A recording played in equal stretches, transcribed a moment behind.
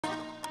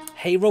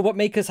Hey robot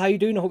makers, how you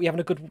doing? I hope you're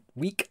having a good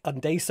week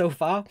and day so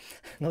far.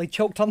 Nearly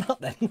choked on that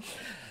then.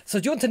 So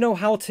do you want to know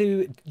how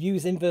to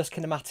use inverse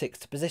kinematics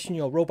to position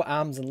your robot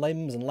arms and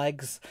limbs and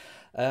legs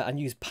and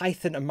use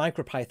Python and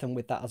MicroPython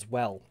with that as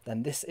well?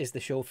 Then this is the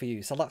show for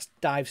you. So let's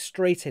dive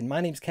straight in.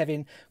 My name's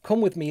Kevin.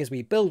 Come with me as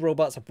we build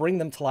robots, bring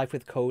them to life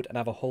with code and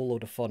have a whole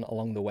load of fun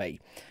along the way.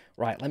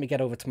 Right, let me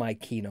get over to my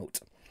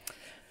keynote.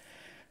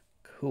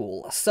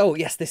 Cool. So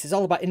yes, this is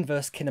all about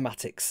inverse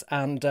kinematics,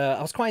 and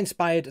I was quite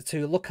inspired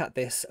to look at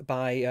this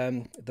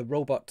by the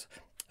robot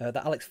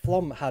that Alex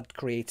Flom had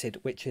created,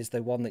 which is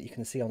the one that you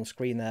can see on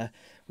screen there,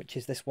 which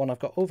is this one I've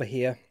got over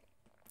here,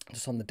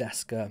 just on the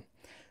desk,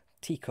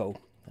 Tico.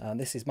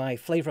 This is my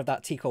flavour of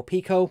that Tico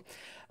Pico,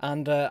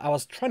 and I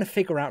was trying to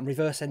figure out and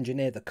reverse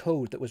engineer the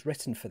code that was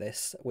written for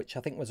this, which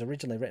I think was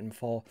originally written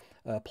for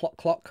Plot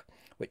Clock,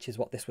 which is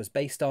what this was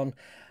based on.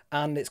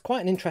 And it's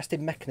quite an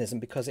interesting mechanism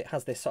because it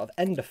has this sort of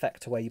end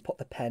effector where you put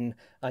the pen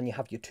and you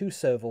have your two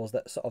servos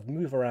that sort of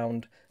move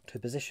around to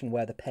a position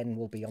where the pen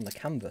will be on the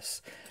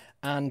canvas.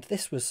 And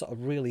this was sort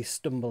of really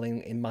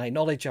stumbling in my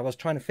knowledge. I was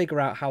trying to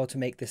figure out how to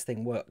make this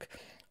thing work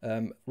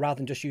rather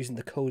than just using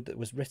the code that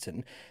was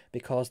written,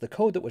 because the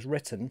code that was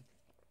written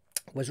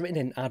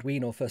in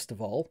Arduino first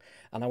of all,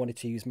 and I wanted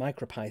to use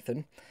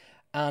MicroPython.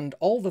 And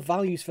all the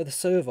values for the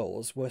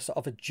servos were sort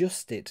of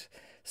adjusted.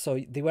 So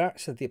they were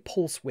actually the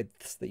pulse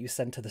widths that you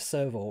sent to the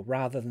servo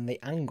rather than the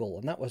angle.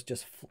 And that was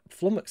just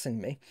flummoxing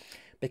me,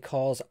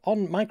 because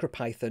on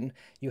MicroPython,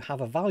 you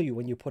have a value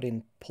when you put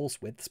in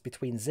pulse widths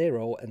between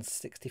 0 and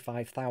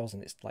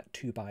 65,000. It's like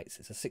 2 bytes.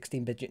 It's a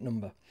 16-digit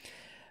number.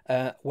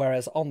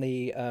 Whereas on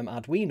the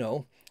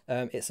Arduino,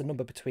 it's a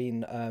number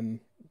between,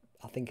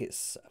 I think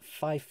it's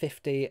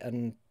 550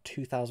 and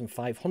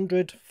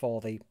 2,500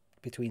 for the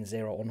between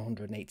 0 and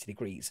 180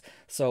 degrees.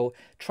 So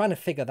trying to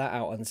figure that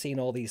out and seeing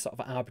all these sort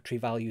of arbitrary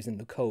values in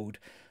the code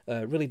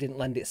really didn't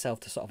lend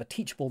itself to sort of a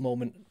teachable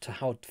moment to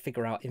how to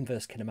figure out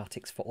inverse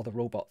kinematics for other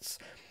robots.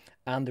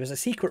 And there's a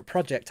secret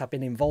project I've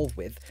been involved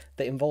with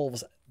that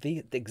involves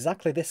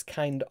exactly this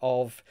kind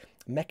of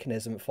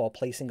mechanism for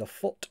placing a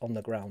foot on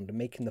the ground and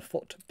making the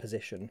foot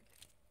position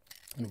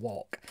and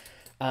walk.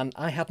 And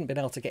I hadn't been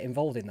able to get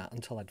involved in that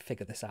until I'd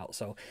figured this out.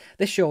 So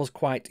this show's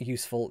quite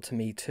useful to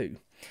me too.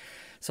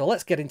 So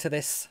let's get into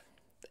this.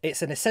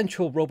 It's an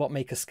essential robot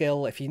maker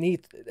skill. If you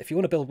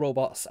want to build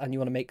robots and you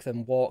want to make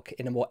them walk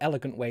in a more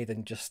elegant way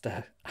than just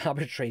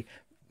arbitrary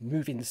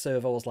moving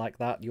servos like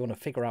that, you want to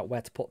figure out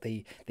where to put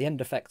the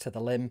end effector, the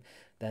limb,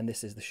 then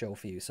this is the show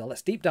for you. So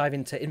let's deep dive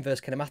into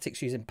inverse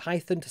kinematics using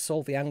Python to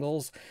solve the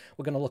angles.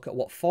 We're going to look at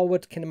what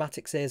forward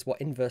kinematics is,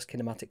 what inverse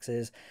kinematics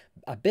is,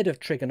 a bit of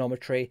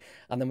trigonometry,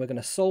 and then we're going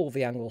to solve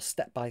the angles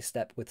step by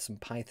step with some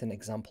Python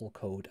example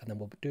code, and then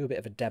we'll do a bit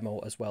of a demo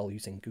as well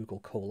using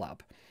Google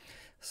Colab.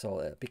 So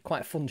it'll be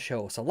quite a fun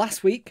show. So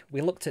last week we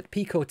looked at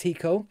Pico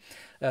Tico,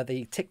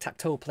 the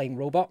tic-tac-toe playing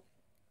robot.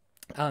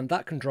 And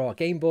that can draw a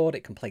game board,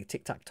 it can play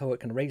tic-tac-toe, it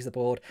can raise the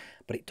board,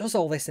 but it does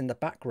all this in the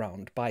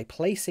background by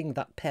placing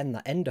that pen,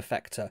 that end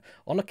effector,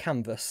 on a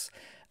canvas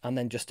and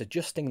then just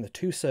adjusting the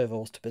two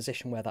servos to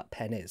position where that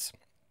pen is.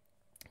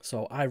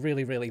 So I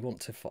really, really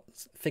want to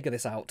figure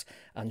this out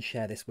and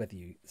share this with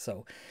you.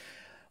 So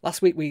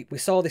last week we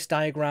saw this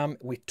diagram,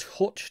 we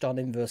touched on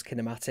inverse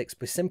kinematics.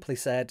 We simply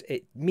said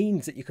it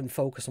means that you can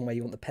focus on where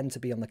you want the pen to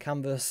be on the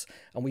canvas,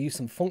 and we use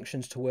some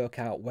functions to work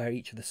out where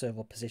each of the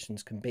servo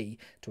positions can be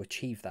to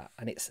achieve that.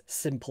 And it's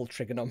simple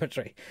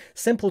trigonometry.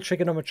 Simple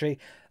trigonometry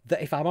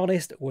that, if I'm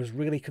honest, was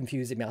really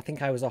confusing me. I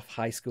think I was off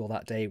high school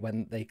that day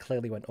when they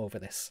clearly went over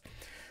this.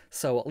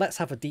 So let's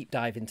have a deep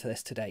dive into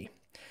this today.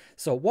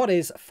 So what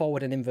is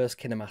forward and inverse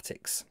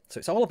kinematics? So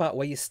it's all about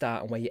where you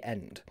start and where you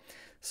end.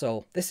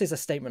 So this is a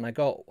statement I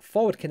got.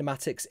 Forward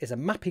kinematics is a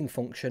mapping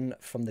function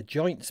from the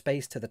joint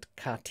space to the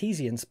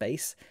Cartesian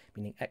space,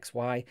 meaning x,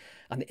 y,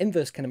 and the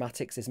inverse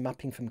kinematics is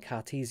mapping from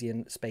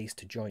Cartesian space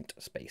to joint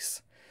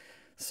space.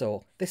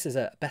 So this is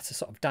a better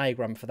sort of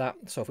diagram for that.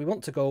 So if we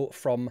want to go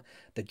from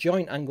the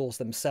joint angles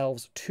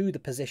themselves to the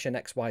position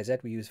x, y, z,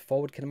 we use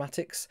forward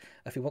kinematics.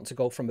 If we want to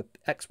go from a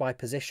x, y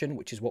position,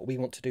 which is what we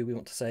want to do, we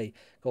want to say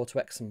go to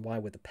x and y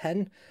with a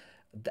pen,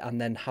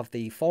 and then have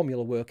the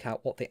formula work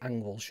out what the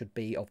angle should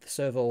be of the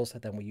servos,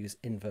 and then we use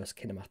inverse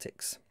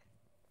kinematics.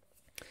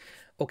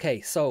 Okay,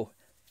 so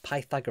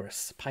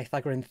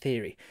Pythagorean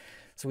theory.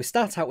 So we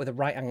start out with a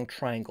right-angled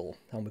triangle,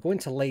 and we're going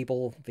to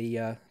label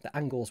the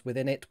angles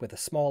within it with a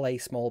small a,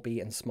 small b,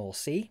 and small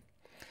c.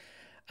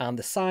 And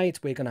the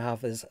sides we're going to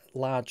have as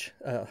large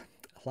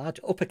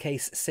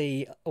uppercase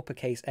C,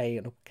 uppercase A,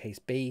 and uppercase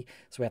B.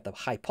 So we have the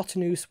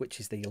hypotenuse, which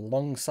is the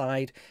long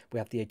side. We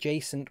have the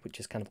adjacent, which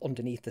is kind of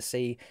underneath the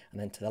C. And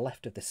then to the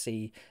left of the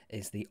C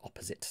is the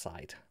opposite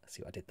side. Let's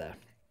see what I did there.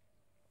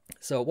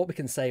 So what we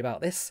can say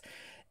about this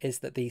is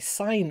that the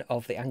sine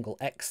of the angle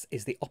X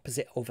is the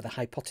opposite over the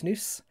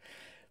hypotenuse.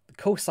 The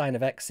cosine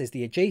of X is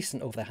the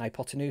adjacent over the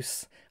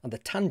hypotenuse, and the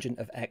tangent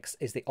of X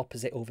is the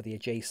opposite over the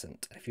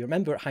adjacent. If you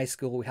remember at high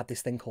school, we had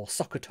this thing called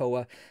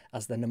SOHCAHTOA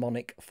as the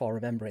mnemonic for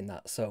remembering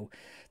that. So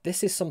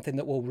this is something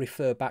that we'll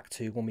refer back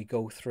to when we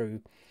go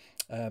through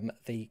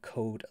the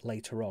code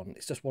later on.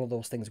 It's just one of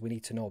those things we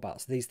need to know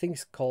about. So these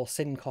things called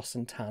sin, cos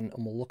and tan,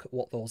 and we'll look at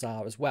what those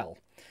are as well.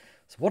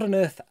 So what on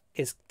earth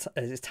is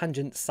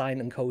tangent, sine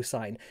and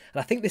cosine? And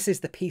I think this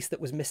is the piece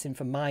that was missing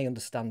from my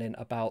understanding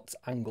about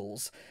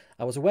angles.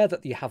 I was aware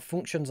that you have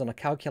functions on a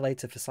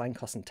calculator for sine,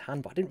 cos and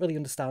tan, but I didn't really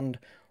understand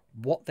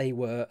what they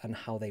were and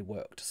how they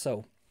worked.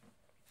 So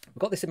we've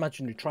got this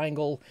imaginary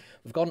triangle.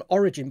 We've got an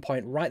origin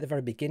point right at the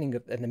very beginning,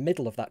 in the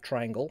middle of that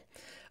triangle.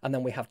 And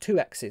then we have two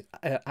axes.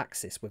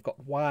 We've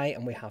got y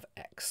and we have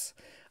x.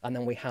 And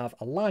then we have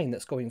a line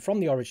that's going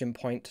from the origin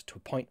point to a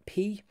point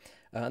P.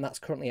 And that's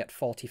currently at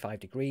 45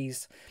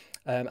 degrees.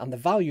 And the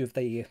value of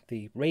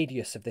the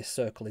radius of this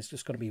circle is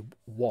just going to be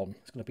 1.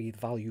 It's going to be the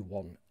value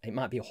 1. It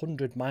might be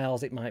 100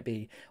 miles. It might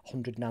be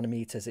 100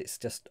 nanometers. It's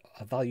just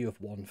a value of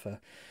 1 for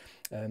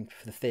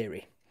the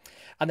theory.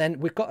 And then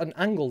we've got an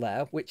angle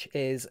there, which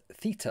is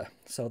theta.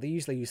 So they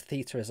usually use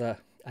theta as an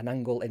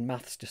angle in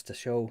maths just to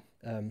show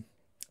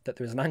that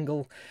there is an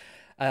angle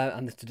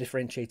and to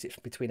differentiate it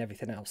between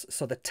everything else.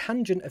 So the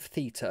tangent of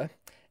theta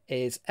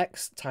is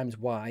x times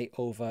y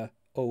over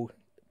O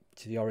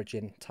to the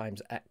origin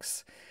times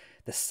x.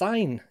 The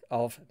sine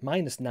of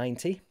minus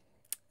 90,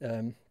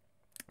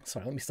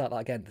 sorry, let me start that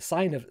again. The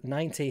sine of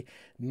 90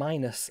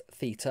 minus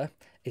theta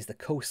is the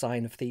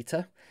cosine of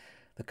theta.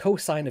 The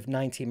cosine of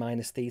 90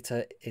 minus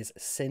theta is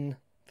sin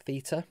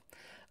theta,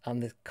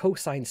 and the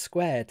cosine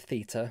squared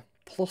theta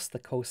plus the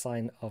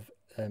cosine of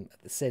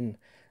the sin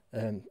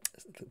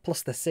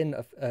plus the sin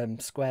of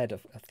squared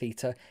of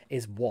theta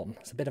is 1.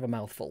 It's a bit of a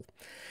mouthful.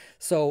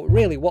 So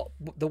really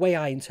the way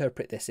I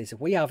interpret this is if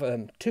we have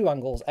two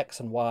angles, x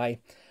and y,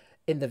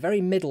 in the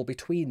very middle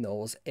between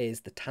those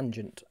is the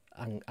tangent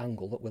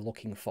angle that we're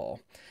looking for.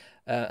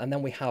 And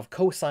then we have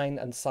cosine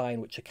and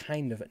sine, which are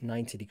kind of at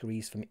 90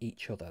 degrees from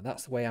each other.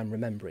 That's the way I'm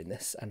remembering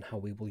this and how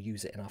we will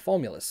use it in our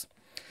formulas.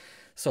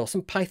 So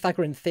some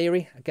Pythagorean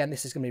theory. Again,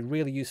 this is going to be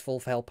really useful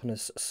for helping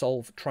us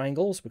solve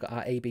triangles. We've got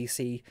our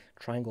ABC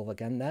triangle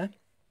again there.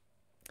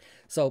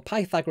 So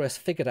Pythagoras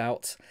figured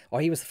out,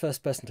 or he was the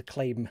first person to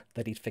claim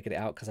that he'd figured it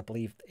out, because I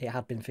believe it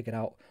had been figured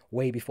out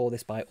way before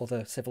this by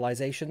other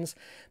civilizations.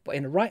 But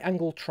in a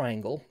right-angled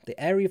triangle, the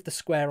area of the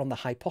square on the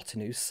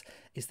hypotenuse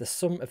is the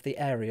sum of the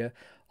area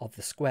of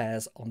the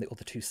squares on the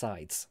other two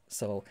sides.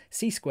 So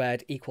c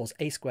squared equals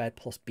a squared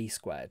plus b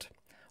squared.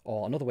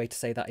 Or another way to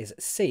say that is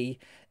c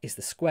is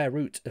the square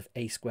root of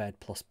a squared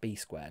plus b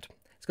squared.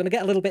 It's going to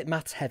get a little bit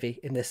maths heavy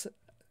in this,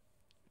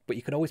 but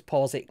you can always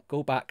pause it,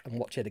 go back and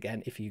watch it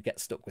again if you get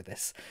stuck with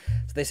this.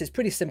 So this is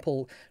pretty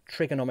simple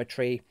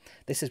trigonometry.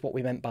 This is what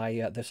we meant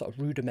by the sort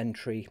of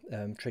rudimentary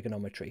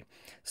trigonometry.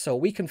 So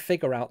we can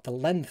figure out the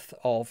length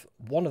of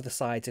one of the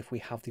sides if we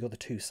have the other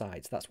two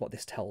sides. That's what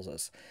this tells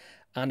us.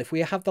 And if we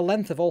have the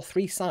length of all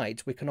three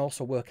sides, we can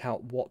also work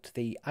out what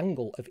the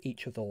angle of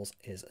each of those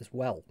is as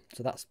well.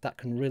 So that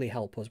can really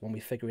help us when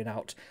we're figuring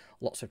out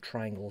lots of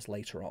triangles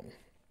later on.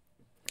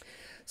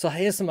 So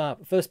here's our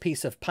first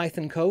piece of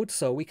Python code.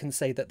 So we can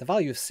say that the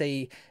value of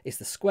c is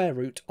the square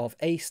root of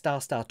a star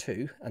star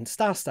 2, and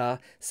star star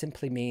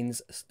simply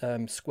means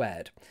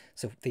squared.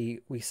 So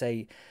we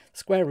say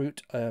square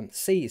root,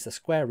 c is the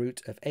square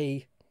root of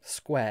a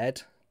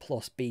squared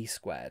plus b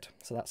squared.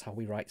 So that's how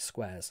we write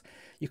squares.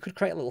 You could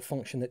create a little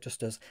function that just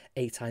does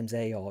a times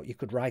a, or you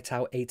could write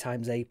out a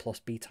times a plus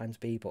b times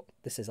b, but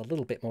this is a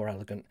little bit more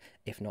elegant,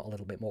 if not a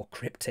little bit more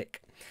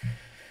cryptic.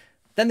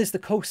 Then there's the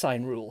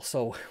cosine rule.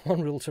 So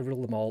one rule to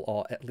rule them all,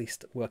 or at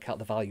least work out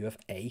the value of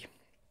a.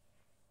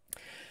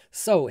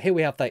 So here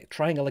we have that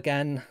triangle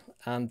again,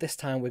 and this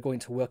time we're going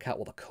to work out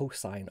what the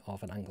cosine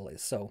of an angle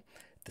is. So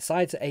the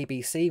sides are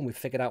ABC, and we've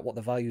figured out what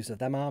the values of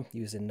them are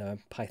using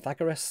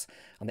Pythagoras,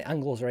 and the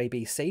angles are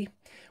ABC.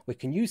 We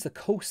can use the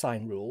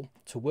cosine rule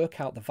to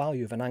work out the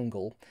value of an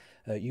angle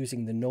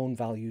using the known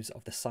values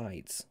of the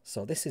sides.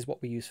 So this is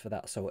what we use for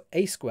that. So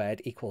a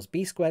squared equals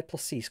b squared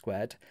plus c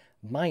squared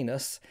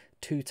minus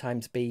 2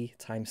 times b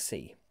times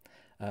c.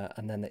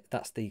 And then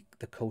that's the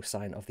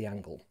cosine of the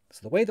angle. So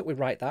the way that we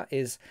write that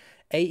is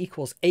a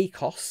equals a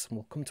cos, and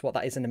we'll come to what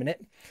that is in a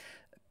minute,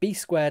 b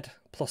squared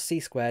plus c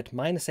squared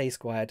minus a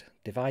squared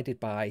divided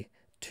by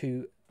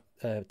 2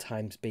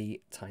 times b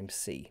times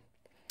c.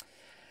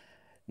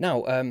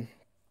 Now,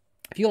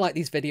 if you like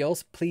these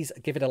videos, please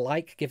give it a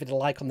like. Give it a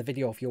like on the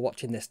video if you're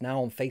watching this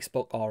now on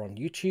Facebook or on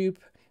YouTube.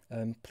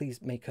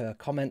 Please make a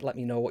comment. Let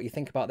me know what you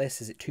think about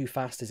this. Is it too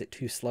fast? Is it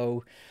too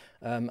slow?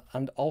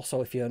 And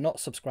also, if you're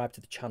not subscribed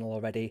to the channel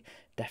already,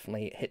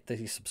 definitely hit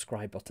the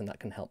subscribe button. That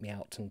can help me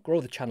out and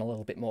grow the channel a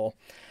little bit more.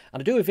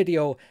 And I do a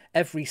video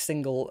every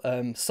single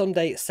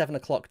Sunday at 7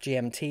 o'clock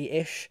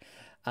GMT-ish.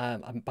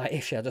 And by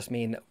ish, I just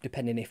mean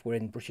depending if we're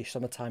in British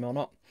summertime or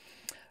not.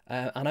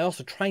 And I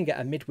also try and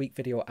get a midweek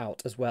video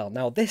out as well.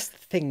 Now, this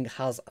thing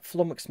has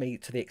flummoxed me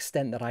to the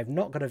extent that I've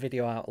not got a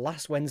video out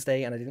last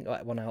Wednesday and I didn't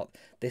get one out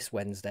this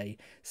Wednesday,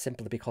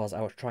 simply because I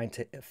was trying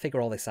to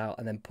figure all this out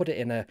and then put it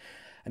in a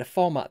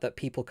format that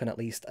people can at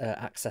least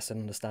access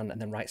and understand,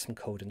 and then write some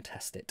code and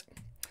test it.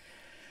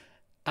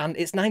 And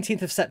it's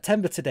 19th of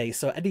September today,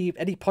 so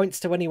any points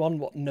to anyone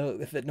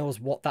that knows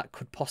what that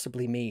could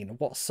possibly mean?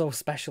 What's so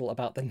special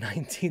about the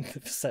 19th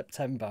of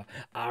September?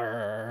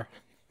 Arr.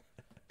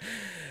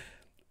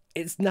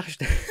 It's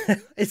national.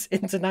 It's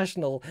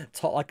International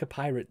Talk Like a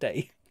Pirate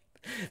Day.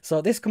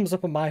 So this comes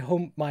up on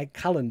my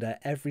calendar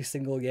every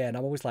single year, and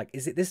I'm always like,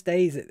 is it this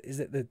day? Is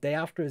it the day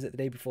after? Is it the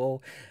day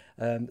before?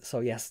 So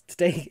yes,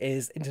 today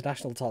is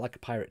International Talk Like a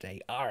Pirate Day.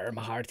 Arr,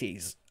 my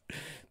hearties,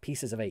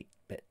 pieces of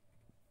 8-bit.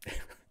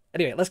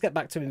 Anyway, let's get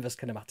back to inverse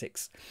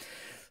kinematics.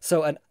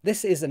 So, and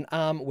this is an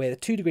arm with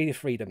 2 degrees of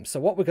freedom.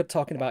 So what we're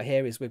talking about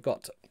here is we've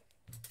got,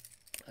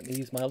 let me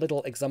use my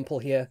little example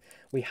here.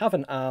 We have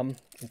an arm.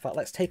 In fact,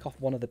 let's take off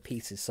one of the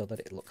pieces so that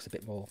it looks a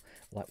bit more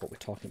like what we're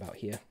talking about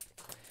here.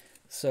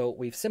 So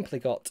we've simply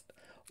got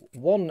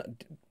one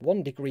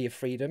degree of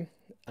freedom,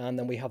 and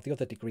then we have the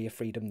other degree of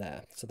freedom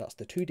there. So that's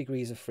the 2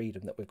 degrees of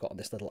freedom that we've got on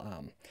this little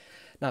arm.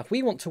 Now, if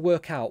we want to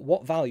work out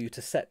what value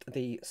to set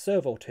the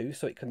servo to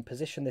so it can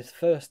position this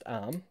first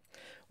arm,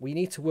 we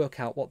need to work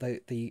out what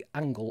the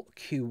angle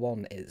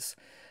Q1 is.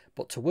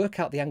 But to work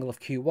out the angle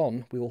of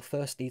Q1, we will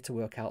first need to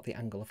work out the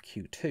angle of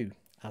Q2,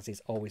 as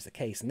is always the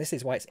case. And this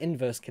is why it's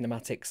inverse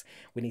kinematics.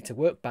 We need to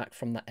work back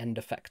from that end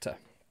effector.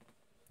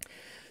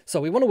 So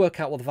we want to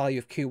work out what the value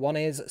of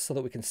Q1 is so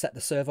that we can set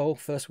the servo.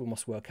 First, we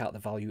must work out the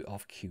value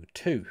of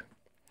Q2.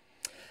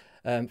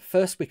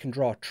 First, we can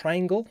draw a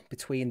triangle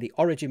between the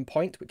origin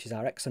point, which is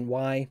our x and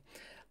y,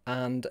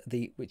 and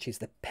which is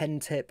the pen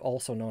tip,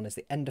 also known as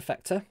the end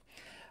effector.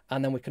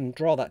 And then we can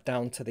draw that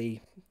down to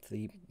the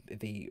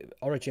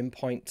origin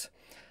point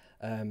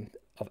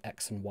of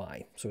x and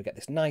y. So we get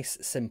this nice,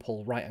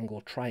 simple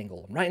right-angled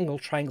triangle.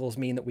 Right-angled triangles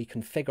mean that we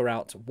can figure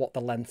out what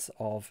the length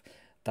of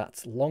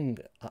that long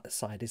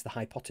side is, the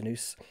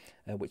hypotenuse,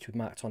 which we've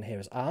marked on here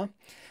as r.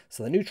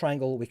 So the new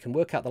triangle, we can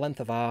work out the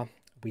length of r.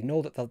 We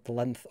know that the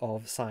length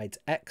of sides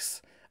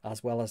x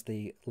as well as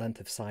the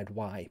length of side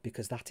y,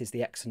 because that is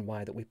the x and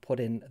y that we put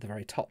in at the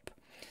very top.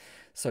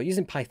 So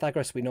using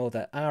Pythagoras, we know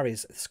that r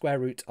is the square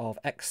root of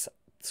x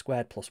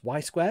squared plus y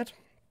squared.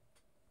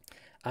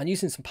 And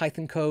using some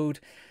Python code,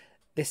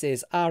 this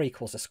is r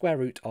equals the square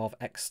root of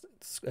x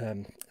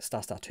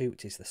star 2,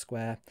 which is the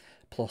square,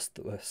 plus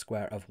the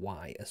square of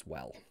y as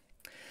well.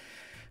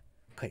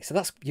 Okay, so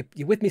that's,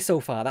 you're with me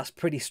so far. That's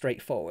pretty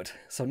straightforward.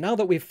 So now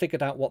that we've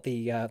figured out what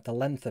the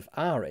length of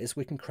r is,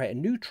 we can create a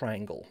new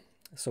triangle.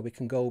 So we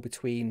can go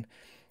between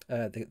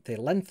the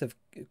length of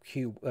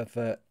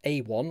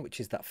A1, which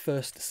is that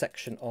first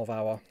section of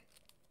our,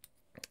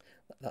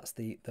 that's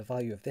the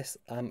value of this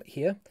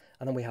here,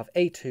 and then we have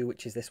A2,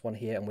 which is this one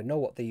here, and we know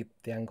what the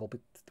angle,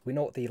 we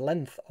know what the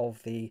length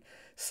of the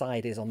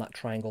side is on that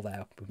triangle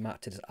there. We've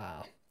marked it as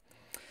r.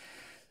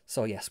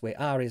 So yes,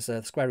 r is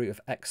the square root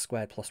of x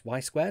squared plus y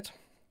squared,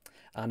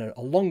 and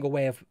a longer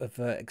way of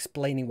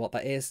explaining what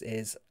that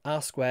is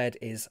r squared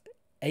is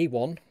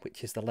A1,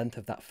 which is the length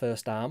of that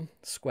first arm,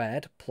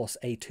 squared, plus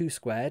A2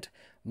 squared,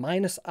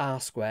 minus r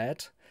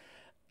squared,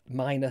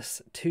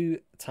 minus 2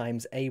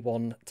 times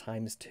A1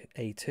 times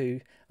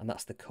A2, and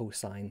that's the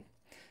cosine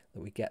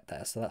that we get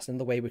there. So that's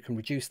another way we can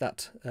reduce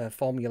that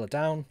formula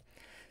down.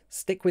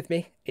 Stick with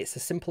me, it's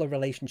a simpler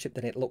relationship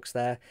than it looks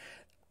there.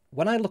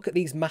 When I look at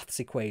these maths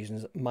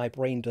equations, my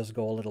brain does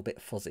go a little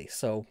bit fuzzy.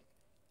 So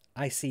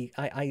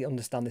I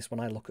understand this when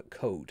I look at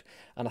code.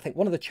 And I think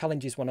one of the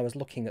challenges when I was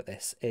looking at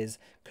this is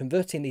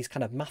converting these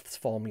kind of maths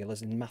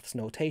formulas and maths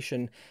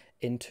notation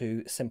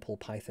into simple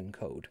Python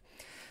code.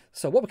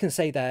 So what we can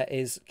say there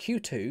is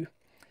Q2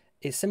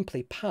 is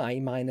simply pi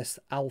minus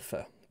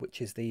alpha,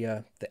 which is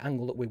the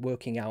angle that we're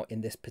working out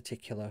in this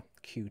particular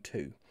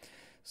Q2.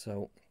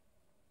 So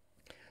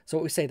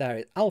what we say there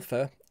is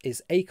alpha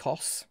is a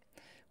cos,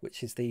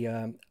 which is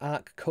the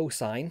arc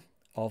cosine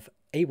of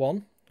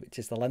A1, which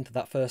is the length of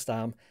that first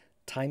arm,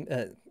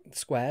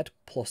 squared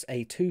plus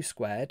A2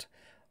 squared,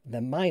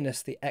 then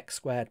minus the x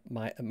squared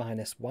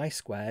minus y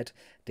squared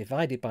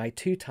divided by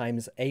 2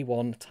 times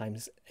A1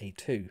 times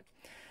A2.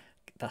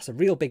 That's a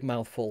real big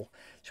mouthful.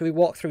 Shall we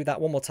walk through that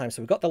one more time?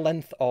 So we've got the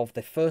length of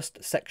the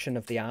first section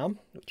of the arm,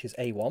 which is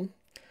A1.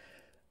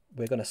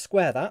 We're going to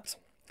square that.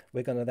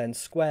 We're going to then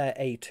square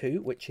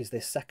A2, which is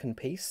this second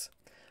piece.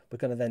 We're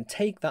going to then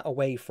take that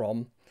away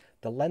from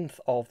the length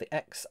of the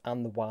x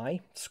and the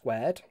y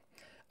squared,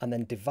 and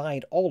then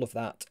divide all of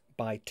that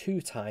by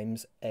 2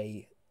 times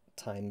A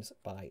times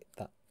by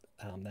that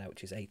arm there,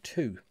 which is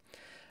A2.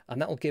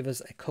 And that will give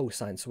us a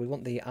cosine. So we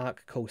want the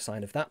arc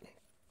cosine of that.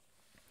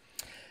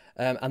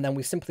 And then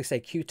we simply say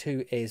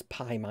Q2 is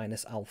pi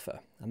minus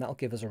alpha, and that'll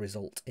give us a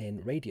result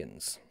in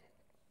radians.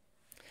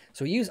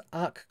 So we use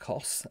arc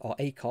cos or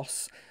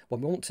acos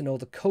when we want to know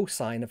the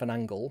cosine of an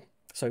angle.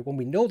 So when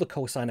we know the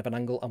cosine of an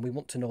angle and we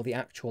want to know the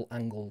actual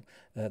angle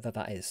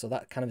that is. So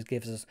that kind of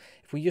gives us,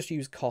 if we just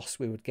use cos,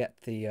 we would get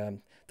the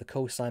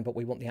cosine, but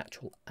we want the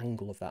actual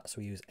angle of that.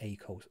 So we use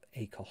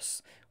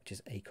acos, which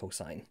is a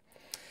cosine.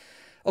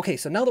 Okay,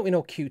 so now that we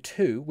know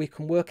Q2, we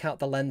can work out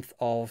the length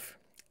of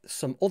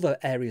some other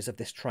areas of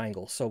this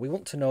triangle. So we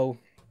want to know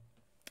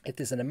if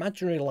there's an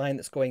imaginary line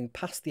that's going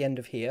past the end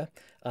of here,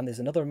 and there's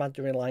another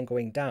imaginary line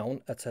going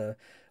down at a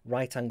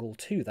right angle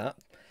to that,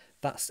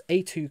 that's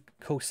A2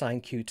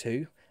 cosine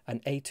Q2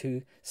 and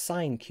A2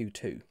 sine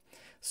Q2.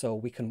 So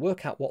we can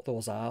work out what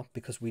those are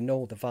because we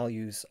know the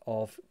values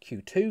of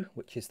Q2,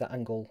 which is that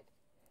angle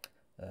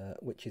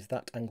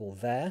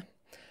there,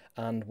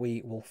 and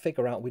we will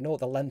figure out, we know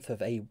the length of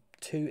A2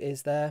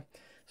 is there,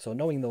 so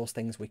knowing those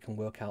things we can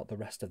work out the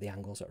rest of the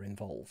angles that are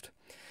involved.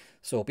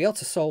 So we'll be able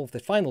to solve the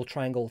final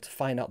triangle to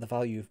find out the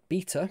value of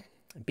beta.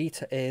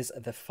 Beta is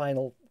the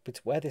final,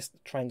 where this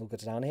triangle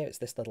goes down here, it's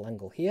this little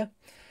angle here.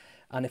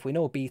 And if we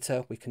know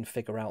beta, we can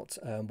figure out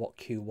what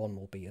Q1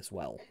 will be as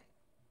well,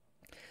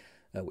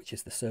 which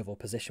is the servo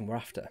position we're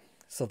after.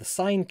 So the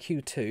sine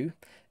Q2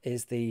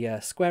 is the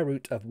square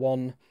root of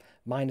 1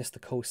 minus the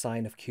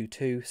cosine of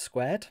Q2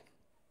 squared.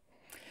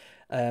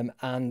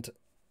 And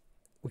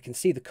we can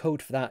see the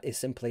code for that is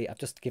simply, I've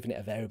just given it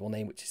a variable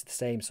name, which is the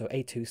same. So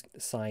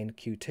A2 sine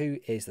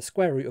Q2 is the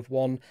square root of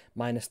 1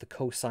 minus the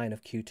cosine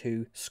of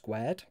Q2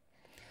 squared.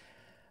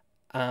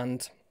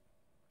 And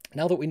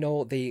now that we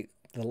know the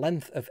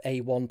length of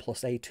A1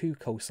 plus A2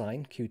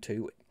 cosine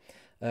Q2,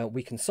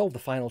 we can solve the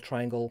final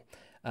triangle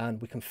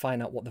and we can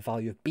find out what the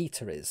value of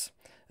beta is,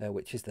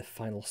 which is the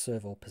final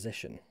servo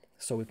position.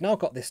 So we've now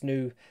got this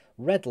new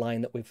red line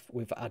that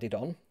we've added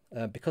on.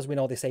 Because we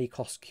know this A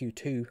cos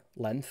Q2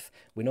 length,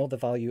 we know the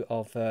value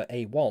of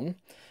A1,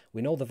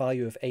 we know the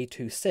value of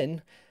A2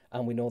 sin,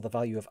 and we know the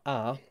value of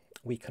R,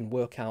 we can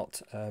work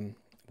out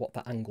what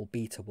the angle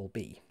beta will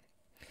be.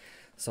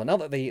 So now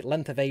that the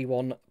length of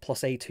A1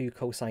 plus A2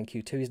 cosine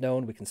Q2 is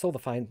known, we can solve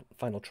the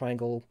final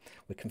triangle,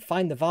 we can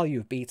find the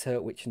value of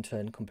beta, which in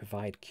turn can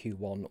provide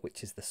Q1,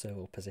 which is the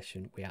servo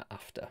position we are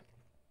after.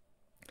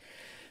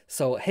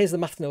 So here's the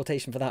math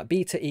notation for that.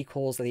 Beta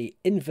equals the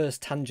inverse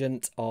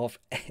tangent of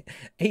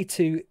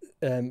A2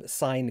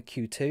 sine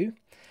Q2,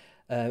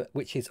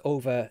 which is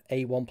over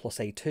A1 plus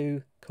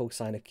A2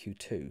 cosine of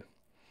Q2.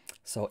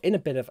 So in a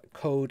bit of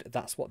code,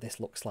 that's what this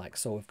looks like.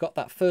 So we've got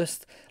that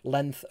first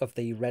length of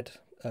the red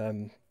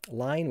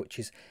line, which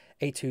is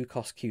A2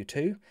 cos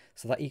Q2.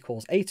 So that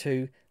equals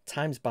A2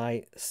 times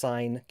by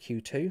sine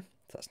Q2.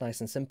 That's nice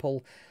and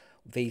simple.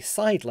 The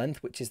side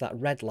length, which is that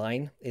red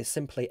line, is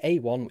simply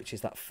A1, which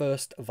is that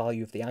first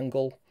value of the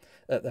angle,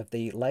 of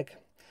the leg,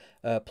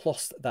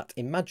 plus that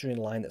imaginary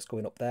line that's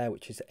going up there,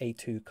 which is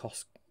A2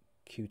 cos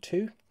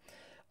Q2.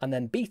 And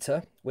then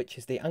beta, which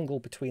is the angle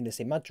between this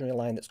imaginary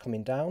line that's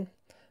coming down,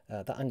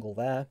 that angle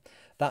there,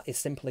 that is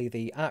simply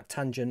the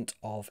arctangent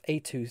of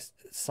A2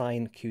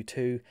 sine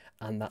Q2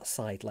 and that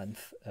side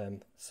length.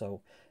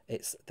 So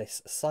it's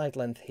this side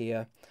length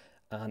here,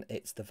 and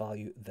it's the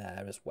value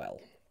there as well.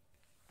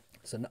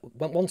 So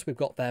once we've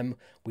got them,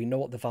 we know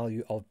what the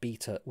value of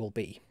beta will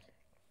be.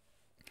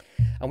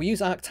 And we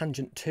use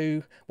arctangent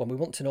 2 when we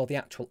want to know the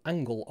actual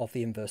angle of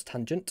the inverse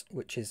tangent,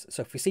 which is,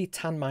 so if we see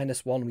tan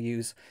minus 1, we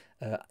use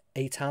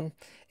atan.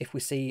 If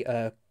we see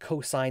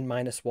cosine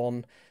minus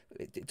 1,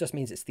 it just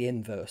means it's the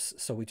inverse,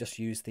 so we just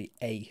use the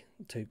a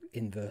to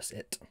inverse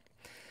it.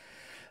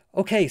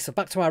 Okay, so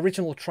back to our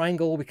original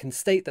triangle, we can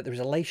state that there is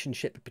a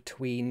relationship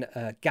between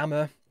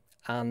gamma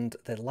and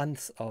the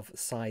lengths of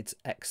sides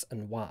x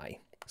and y.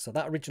 So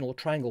that original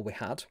triangle we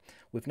had,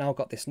 we've now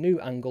got this new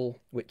angle,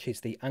 which is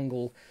the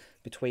angle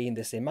between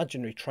this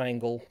imaginary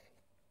triangle,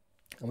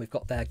 and we've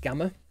got there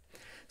gamma.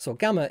 So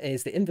gamma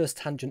is the inverse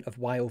tangent of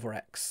y over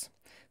x.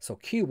 So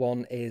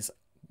Q1 is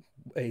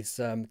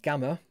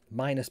gamma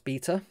minus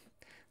beta.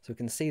 So we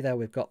can see there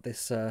we've got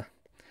this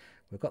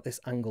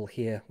angle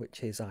here,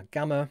 which is our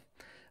gamma.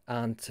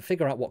 And to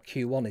figure out what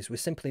Q1 is, we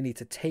simply need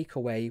to take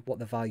away what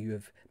the value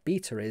of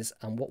beta is,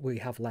 and what we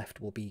have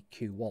left will be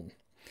Q1.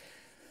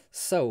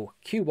 So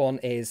Q1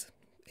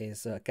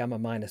 is gamma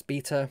minus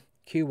beta.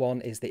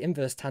 Q1 is the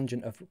inverse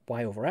tangent of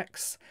y over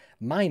x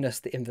minus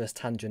the inverse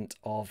tangent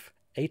of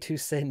A2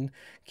 sin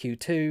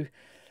Q2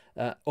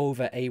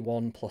 over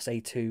A1 plus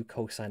A2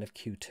 cosine of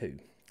Q2.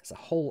 It's a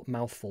whole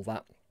mouthful,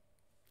 that.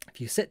 If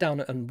you sit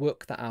down and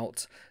work that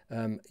out,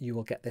 you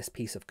will get this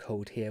piece of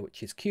code here,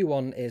 which is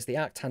Q1 is the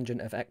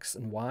arctangent of x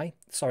and y.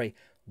 Sorry,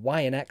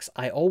 y and x.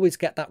 I always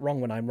get that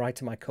wrong when I'm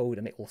writing my code,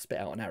 and it will spit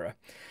out an error.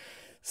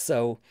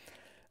 So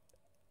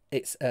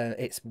it's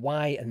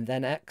y and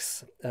then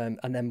x, and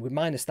then we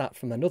minus that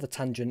from another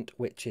tangent,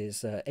 which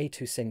is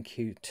A2 sin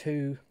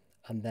Q2,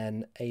 and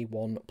then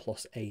A1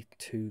 plus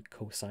A2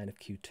 cosine of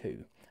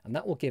Q2. And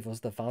that will give us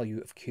the value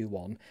of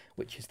Q1,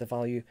 which is the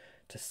value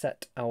to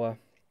set our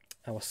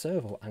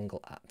servo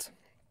angle at.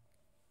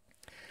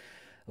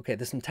 Okay,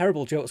 there's some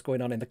terrible jokes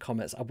going on in the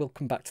comments. I will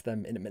come back to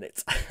them in a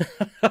minute.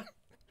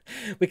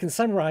 We can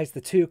summarize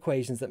the two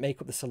equations that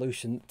make up the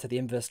solution to the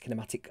inverse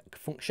kinematic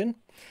function.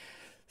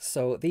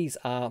 So these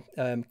are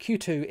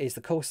Q2 is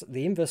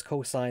the inverse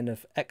cosine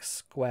of x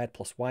squared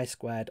plus y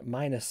squared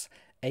minus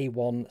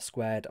a1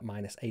 squared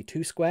minus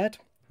a2 squared.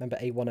 Remember,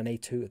 a1 and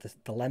a2 are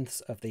the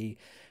lengths of the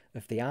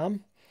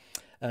arm.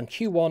 And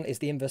Q1 is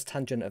the inverse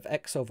tangent of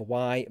x over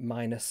y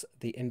minus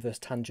the inverse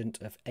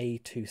tangent of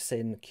a2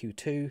 sin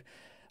Q2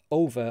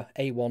 over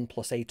A1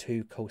 plus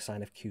A2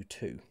 cosine of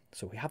Q2.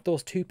 So we have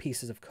those two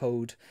pieces of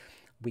code,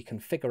 we can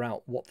figure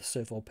out what the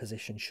servo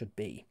position should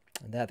be.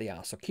 And there they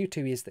are. So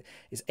Q2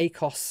 is A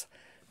cos,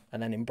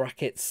 and then in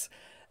brackets,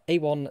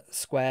 A1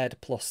 squared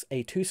plus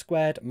A2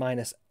 squared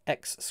minus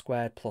X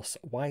squared plus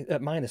Y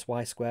minus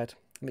Y squared.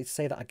 Let me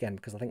say that again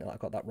because I think that I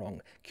got that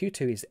wrong.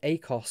 Q2 is A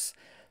cos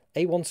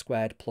A1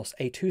 squared plus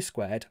A2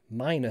 squared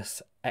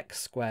minus X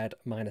squared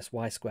minus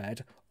Y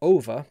squared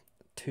over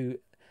 2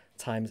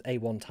 times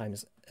A1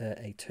 times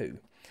A2.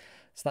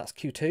 So that's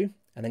Q2.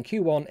 And then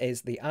Q1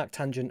 is the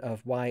arctangent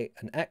of Y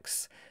and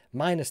X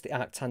minus the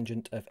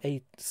arctangent of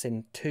A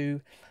sin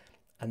 2,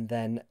 and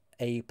then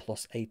A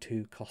plus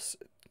A2 cos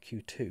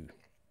Q2.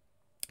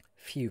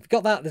 Phew, you've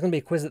got that. There's going to be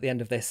a quiz at the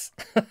end of this.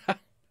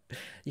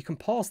 You can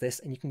pause this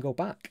and you can go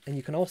back, and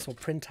you can also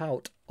print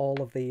out all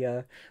of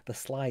the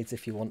slides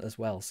if you want as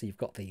well. So you've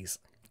got these.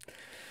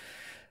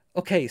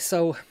 Okay,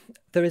 so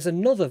there is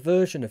another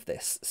version of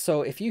this.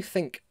 So if you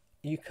think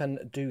you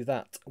can do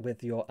that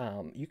with your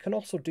arm, you can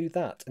also do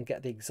that and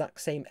get the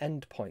exact same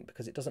endpoint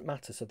because it doesn't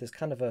matter. So there's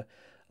kind of a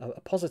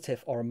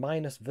positive or a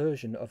minus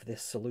version of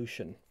this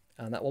solution,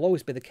 and that will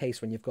always be the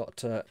case when you've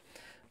got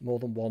more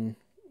than one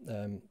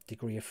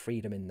degree of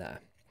freedom in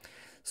there.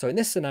 So in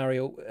this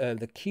scenario,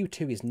 the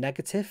Q2 is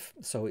negative,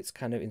 so it's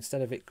kind of,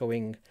 instead of it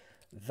going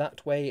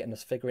that way and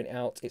us figuring it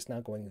out, it's now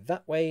going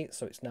that way,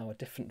 so it's now a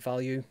different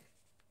value.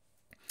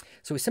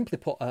 So we simply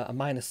put a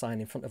minus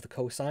sign in front of the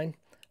cosine.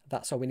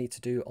 That's all we need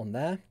to do on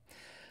there.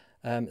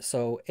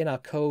 So in our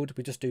code,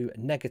 we just do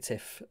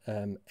negative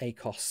A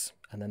cos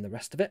and then the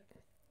rest of it.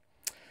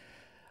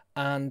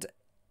 And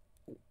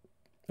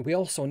we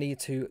also need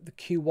to, the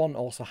Q1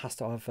 also has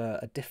to have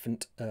a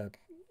different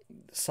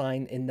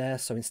sign in there.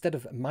 So instead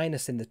of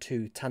minusing the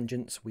two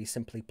tangents, we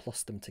simply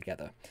plus them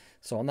together.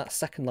 So on that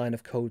second line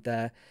of code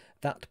there,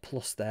 that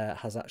plus there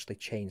has actually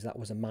changed. That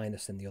was a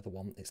minus in the other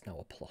one. It's now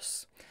a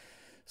plus.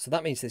 So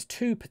that means there's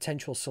two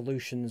potential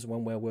solutions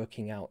when we're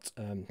working out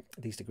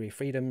these degree of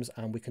freedoms,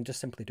 and we can just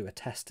simply do a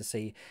test to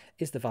see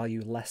is the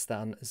value less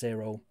than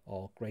 0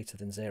 or greater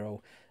than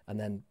 0, and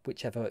then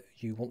whichever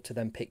you want to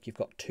then pick, you've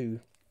got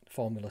two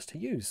formulas to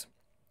use.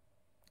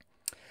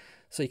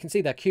 So you can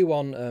see that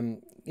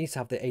Q1 needs to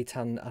have the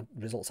atan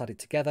results added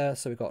together.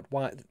 So we've got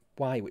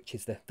y, which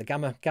is the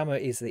gamma. Gamma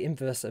is the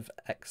inverse of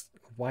x,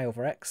 y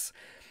over x,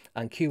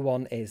 and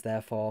Q1 is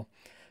therefore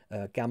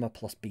gamma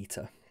plus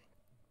beta.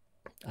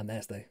 And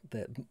there's the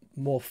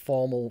more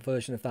formal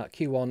version of that.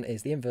 Q1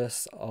 is the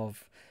inverse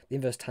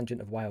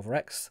tangent of y over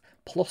x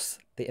plus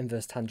the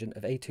inverse tangent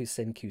of A2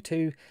 sin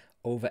Q2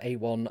 over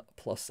A1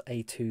 plus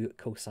A2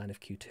 cosine of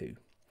Q2.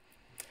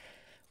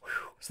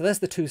 So there's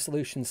the two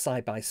solutions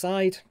side by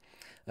side,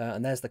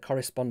 and there's the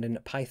corresponding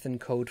Python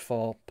code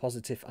for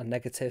positive and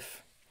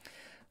negative.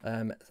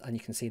 And you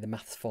can see the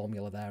maths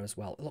formula there as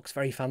well. It looks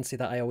very fancy,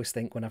 that I always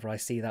think whenever I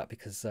see that,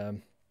 because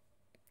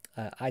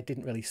I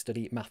didn't really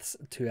study maths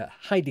to a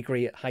high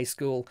degree at high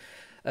school,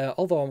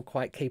 although I'm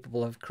quite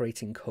capable of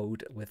creating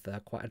code with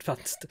quite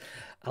advanced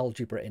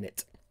algebra in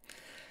it.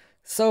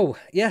 So,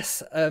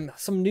 yes,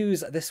 some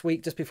news this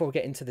week just before we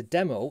get into the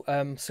demo.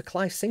 Sir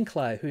Clive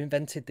Sinclair, who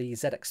invented the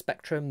ZX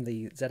Spectrum,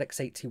 the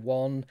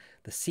ZX81,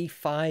 the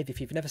C5.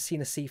 If you've never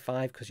seen a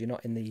C5 because you're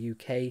not in the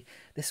UK,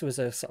 this was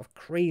a sort of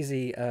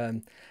crazy,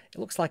 it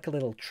looks like a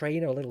little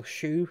train or a little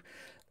shoe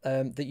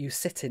that you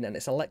sit in, and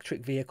it's an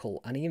electric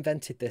vehicle, and he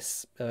invented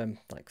this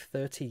like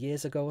 30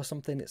 years ago or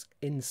something. It's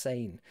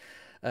insane.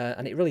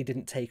 And it really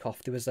didn't take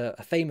off. There was a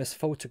famous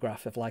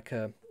photograph of like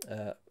a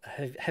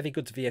heavy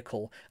goods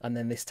vehicle, and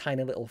then this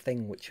tiny little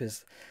thing, which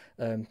was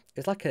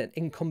it's like an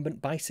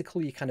incumbent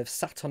bicycle. You kind of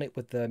sat on it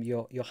with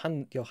your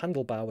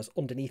handlebar was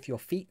underneath your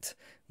feet.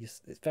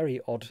 It's very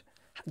odd.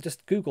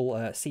 Just Google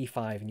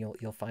C5 and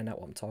you'll find out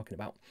what I'm talking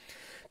about.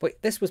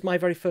 But this was my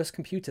very first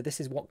computer. This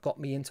is what got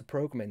me into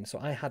programming. So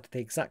I had the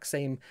exact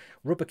same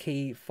rubber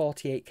key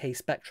 48K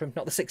Spectrum,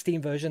 not the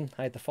 16 version.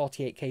 I had the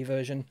 48K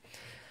version.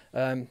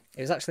 It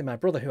was actually my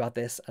brother who had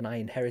this, and I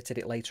inherited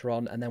it later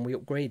on, and then we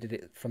upgraded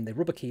it from the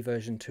rubber key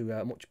version to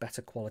a much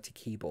better quality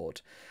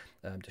keyboard,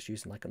 just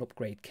using like an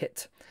upgrade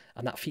kit,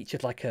 and that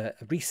featured like a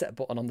reset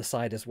button on the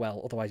side as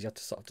well. Otherwise you had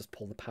to sort of just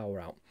pull the power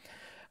out.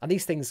 And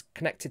these things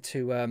connected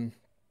to a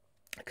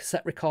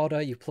cassette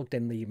recorder. You plugged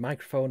in the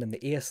microphone and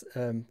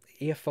the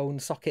earphone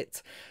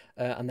socket,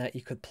 and that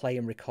you could play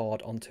and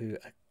record onto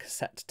a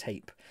cassette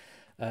tape.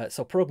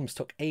 So programs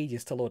took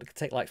ages to load. It could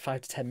take like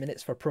 5 to 10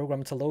 minutes for a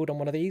program to load on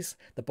one of these.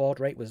 The baud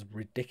rate was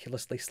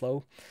ridiculously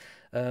slow.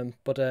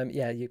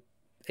 Yeah,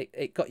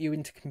 it got you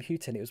into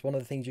computing. It was one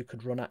of the things you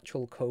could run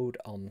actual code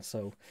on.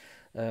 So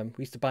we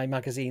used to buy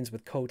magazines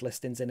with code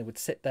listings in and would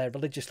sit there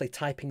religiously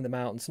typing them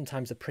out. And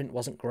sometimes the print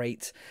wasn't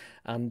great.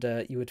 And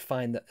you would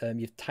find that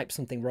you'd type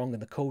something wrong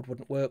and the code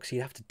wouldn't work. So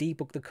you'd have to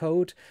debug the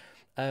code.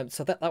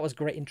 So that was a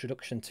great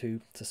introduction to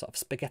sort of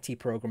spaghetti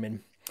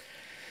programming.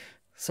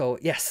 So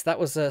yes, that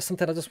was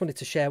something I just wanted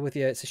to share with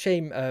you. It's a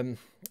shame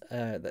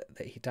that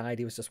he died.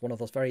 He was just one of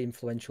those very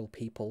influential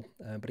people,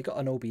 but he got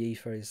an OBE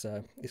for his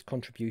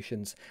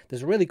contributions.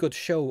 There's a really good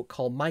show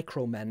called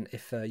Micromen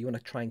if you want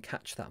to try and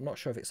catch that. I'm not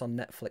sure if it's on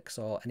Netflix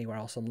or anywhere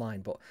else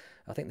online, but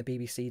I think the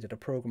BBC did a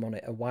program on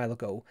it a while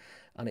ago,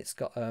 and it's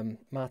got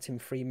Martin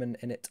Freeman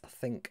in it, I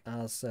think,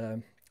 as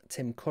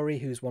Tim Curry,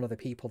 who's one of the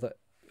people that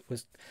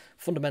was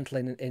fundamental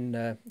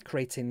in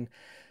creating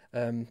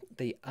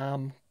the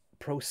ARM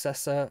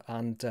processor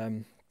and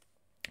the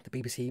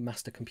BBC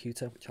master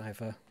computer, which I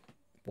have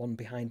one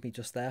behind me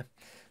just there.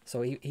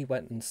 So he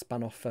went and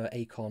spun off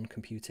Acorn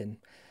Computing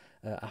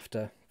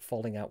after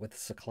falling out with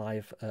Sir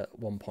Clive at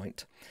one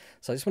point.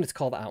 So I just wanted to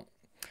call that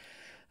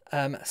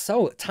out.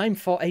 So time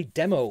for a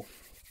demo.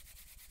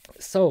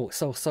 So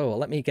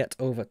let me get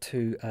over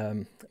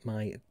to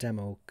my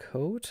demo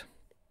code.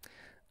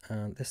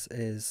 And this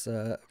is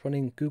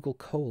running Google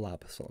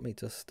Colab. So let me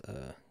just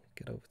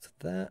get over to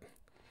there.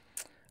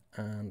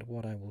 And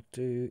what I will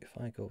do, if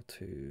I go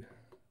to,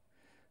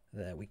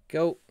 there we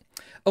go.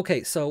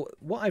 Okay, so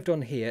what I've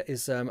done here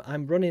is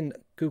I'm running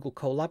Google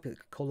Colab,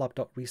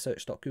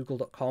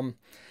 colab.research.google.com,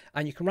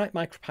 and you can write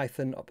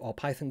MicroPython or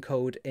Python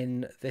code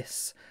in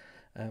this.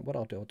 What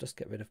I'll do, I'll just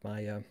get rid of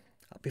my,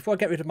 before I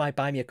get rid of my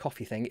Buy Me a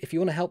Coffee thing, if you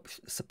want to help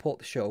support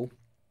the show,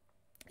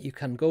 you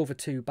can go over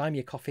to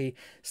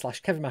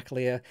buymeacoffee.com/Kevin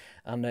McAleer,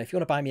 and if you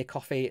want to buy me a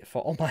coffee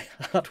for all my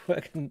hard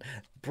work and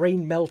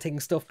brain melting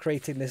stuff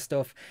creating this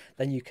stuff,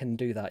 then you can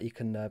do that. You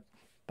can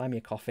buy me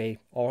a coffee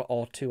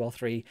or 2 or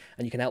 3,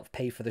 and you can help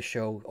pay for the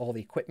show, all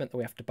the equipment that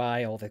we have to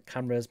buy, all the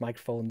cameras,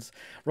 microphones,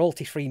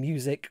 royalty-free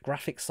music,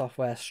 graphics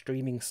software,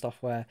 streaming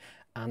software,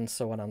 and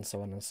so on and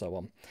so on and so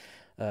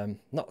on.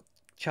 Not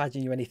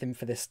charging you anything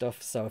for this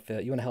stuff, so if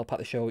you want to help out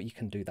the show, you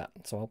can do that.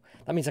 So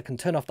that means I can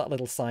turn off that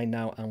little sign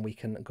now, and we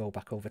can go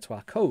back over to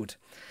our code.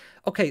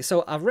 Okay,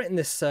 so I've written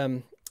this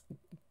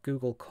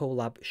Google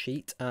Colab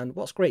sheet, and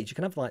what's great is you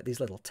can have like these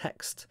little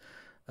text.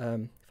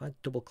 If I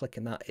double click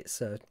in that,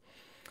 it's a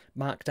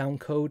markdown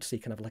code, so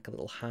you can have like a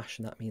little hash,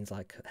 and that means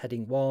like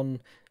heading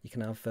 1. You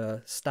can have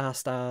star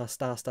star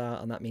star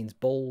star, and that means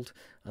bold,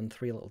 and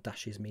 3 little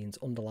dashes means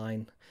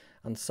underline,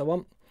 and so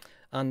on.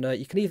 And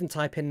you can even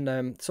type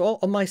in, so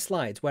on my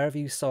slides, wherever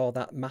you saw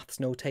that maths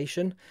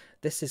notation,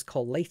 this is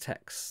called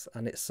LaTeX,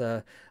 and it's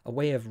a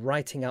way of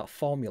writing out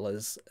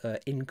formulas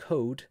in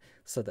code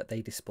so that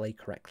they display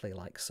correctly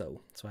like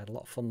so. So I had a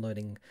lot of fun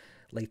learning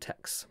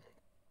LaTeX.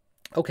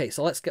 Okay,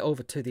 so let's get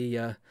over to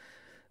the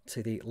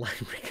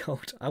library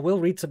code. I will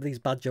read some of these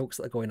bad jokes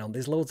that are going on.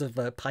 There's loads of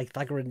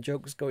Pythagorean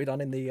jokes going on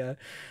in the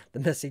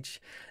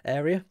message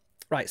area.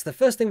 Right, so the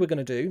first thing we're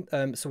going to do,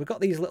 so we've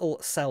got these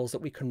little cells that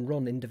we can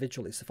run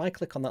individually. So if I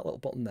click on that little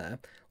button there,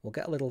 we'll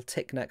get a little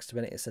tick next to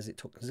it. It says it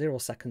took 0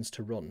 seconds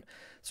to run.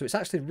 So it's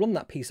actually run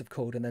that piece of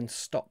code and then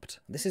stopped.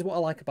 This is what I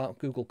like about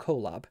Google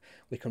Colab.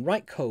 We can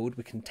write code,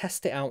 we can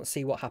test it out and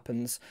see what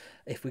happens.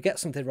 If we get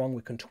something wrong,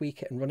 we can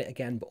tweak it and run it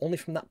again, but only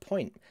from that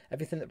point.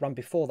 Everything that ran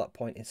before that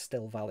point is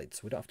still valid,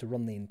 so we don't have to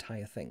run the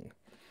entire thing.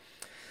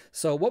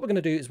 So what we're going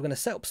to do is we're going to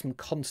set up some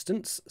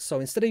constants. So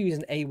instead of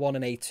using A1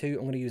 and A2,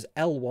 I'm going to use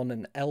L1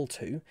 and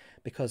L2,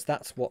 because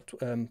that's what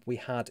we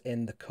had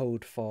in the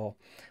code for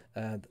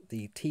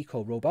the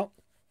TCO robot.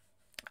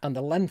 And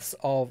the lengths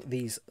of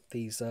these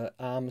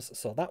arms,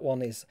 so that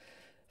one is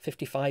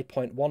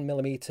 55.1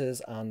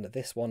 millimeters, and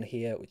this one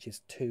here, which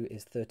is 2,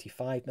 is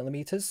 35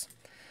 millimeters.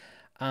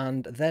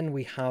 And then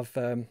we have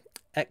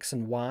X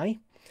and Y.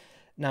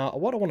 Now,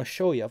 what I want to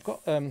show you, I've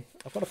got a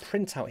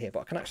printout here, but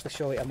I can actually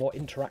show you a more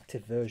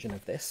interactive version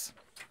of this.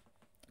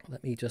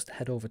 Let me just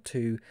head over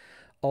to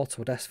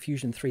Autodesk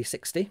Fusion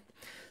 360.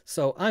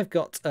 So I've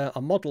got a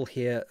model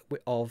here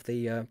of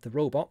the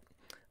robot.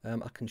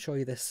 I can show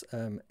you this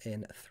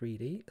in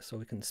 3D, so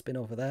we can spin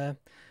over there.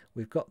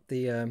 We've got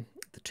the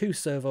 2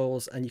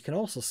 servos, and you can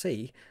also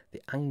see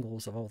the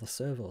angles of all the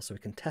servos, so we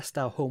can test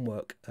our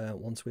homework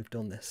once we've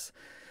done this.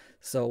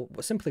 So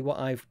simply what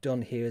I've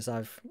done here is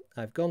I've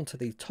gone to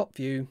the top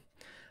view,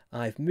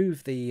 I've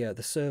moved the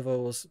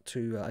servos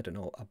to, I don't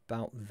know,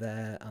 about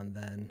there, and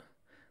then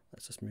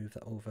let's just move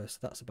that over. So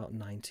that's about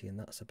 90, and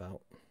that's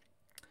about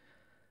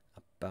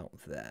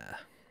there.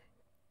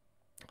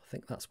 I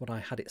think that's what I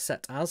had it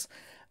set as.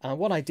 And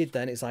what I did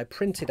then is I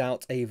printed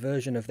out a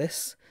version of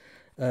this.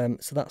 So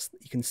that's,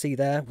 you can see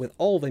there with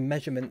all the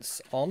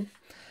measurements on.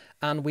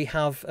 And we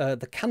have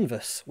the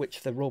canvas,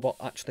 which the robot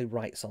actually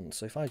writes on.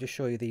 So if I just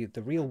show you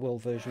the real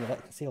world version of that,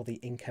 you can see all the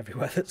ink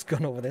everywhere that's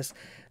gone over this.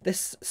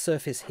 This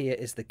surface here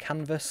is the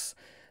canvas,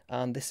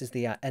 and this is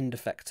the end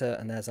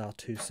effector, and there's our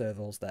 2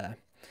 servos there.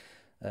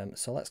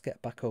 So let's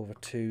get back over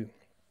to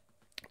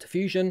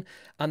Fusion,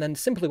 and then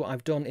simply what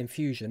I've done in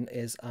Fusion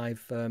is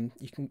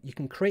you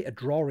can create a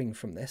drawing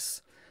from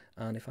this,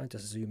 and if I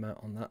just zoom out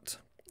on that,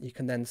 you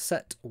can then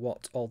set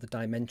what all the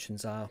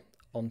dimensions are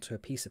onto a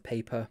piece of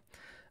paper.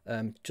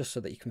 Just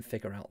so that you can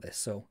figure out this.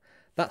 So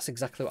that's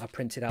exactly what I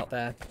printed out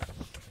there.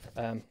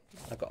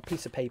 I've got a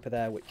piece of paper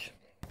there which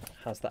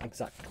has that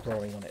exact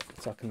drawing on it,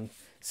 so I can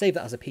save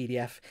that as a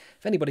PDF.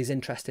 If anybody's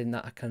interested in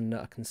that, I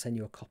can send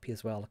you a copy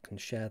as well. I can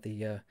share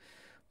the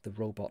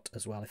robot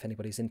as well if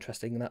anybody's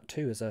interested in that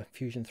too as a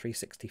Fusion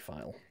 360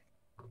 file.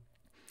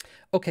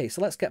 Okay,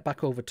 so let's get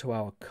back over to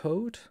our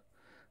code.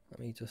 Let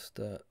me just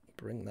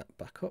bring that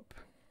back up.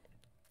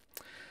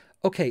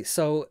 Okay,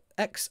 so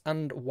X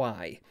and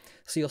Y.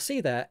 So you'll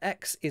see there,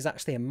 X is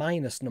actually a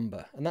minus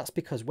number, and that's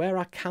because where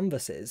our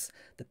canvas is,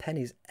 the pen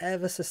is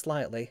ever so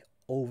slightly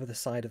over the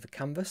side of the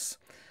canvas.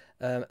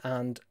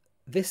 And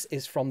this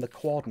is from the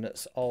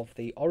coordinates of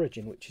the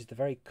origin, which is the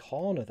very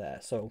corner there.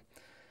 So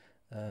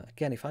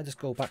again, if I just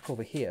go back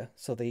over here,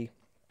 so it's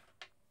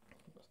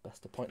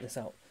best to point this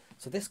out.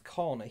 So this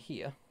corner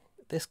here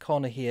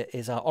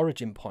is our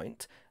origin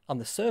point,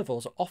 and the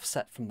servos are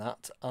offset from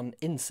that and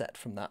inset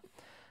from that.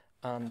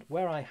 And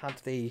where I had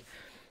the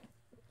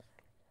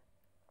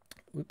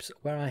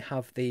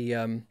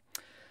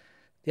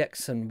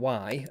X and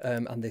Y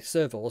and the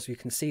servos, you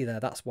can see there,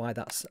 that's why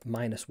that's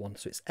 -1.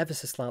 So it's ever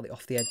so slightly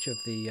off the edge of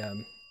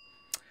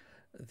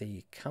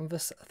the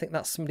canvas. I think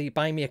that's somebody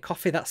buying me a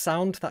coffee. That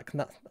sound that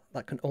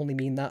can only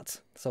mean that.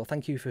 So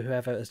thank you for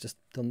whoever has just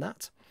done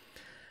that.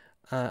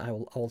 I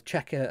will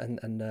check it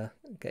and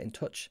get in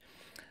touch.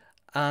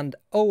 And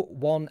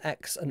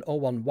O1X and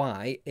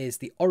O1Y is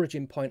the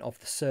origin point of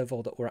the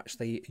servo that we're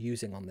actually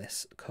using on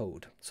this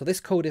code. So this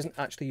code isn't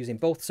actually using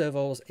both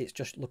servos, it's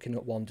just looking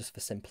at one just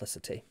for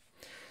simplicity.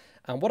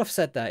 And what I've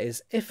said there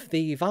is if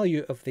the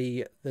value of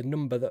the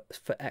number that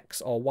for X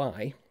or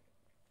Y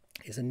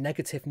is a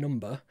negative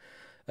number,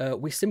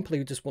 we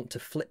simply just want to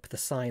flip the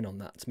sign on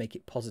that to make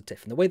it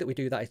positive. And the way that we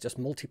do that is just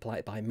multiply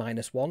it by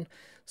 -1.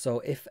 So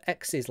if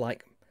X is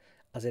like,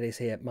 as it is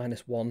here,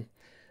 -1,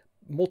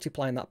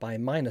 multiplying that by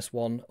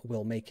 -1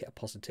 will make it a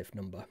positive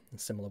number,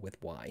 and similar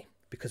with Y,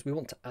 because we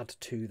want to add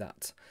to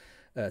that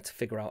to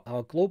figure out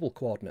our global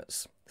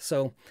coordinates.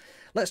 So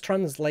let's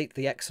translate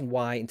the X and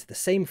Y into the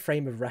same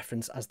frame of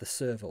reference as the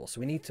servo.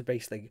 So we need to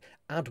basically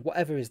add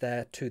whatever is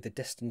there to the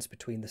distance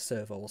between the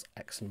servos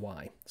X and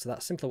Y. So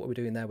that's simply what we're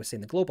doing there. We're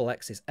saying the global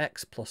X is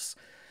X plus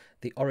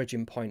the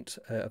origin point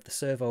of the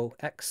servo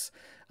X,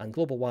 and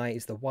global Y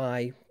is the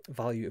Y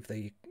value of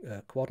the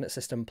coordinate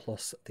system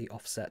plus the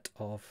offset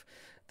of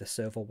the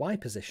servo Y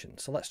position.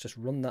 So let's just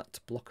run that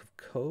block of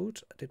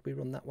code. Did we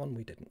run that one?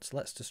 We didn't. So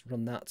let's just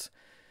run that.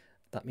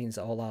 That means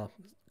that all our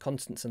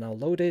constants are now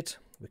loaded.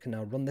 We can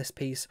now run this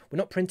piece. We're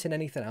not printing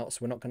anything out, so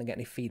we're not going to get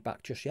any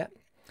feedback just yet.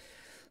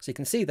 So you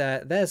can see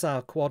there's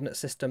our coordinate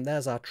system.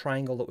 There's our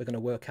triangle that we're going to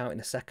work out in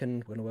a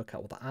second. We're going to work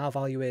out what the R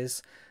value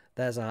is.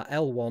 There's our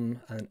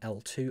L1 and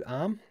L2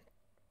 arm.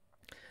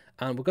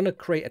 And we're going to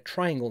create a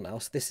triangle now.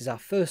 So this is our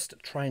first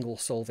triangle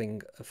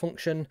solving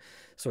function.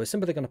 So we're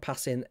simply going to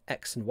pass in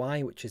X and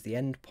Y, which is the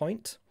end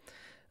point.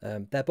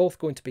 They're both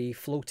going to be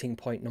floating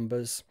point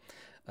numbers,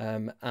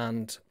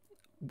 and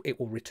it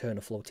will return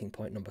a floating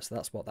point number. So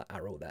that's what that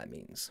arrow there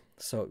means.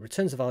 So it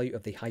returns the value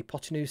of the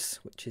hypotenuse,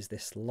 which is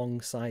this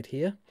long side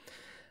here.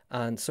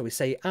 And so we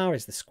say R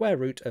is the square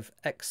root of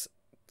X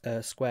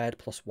squared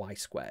plus Y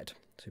squared.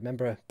 So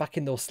remember, back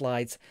in those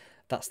slides,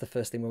 that's the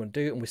first thing we want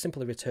to do, and we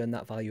simply return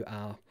that value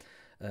R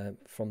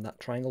from that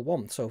triangle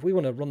 1. So if we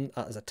want to run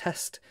that as a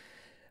test,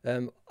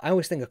 I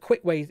always think a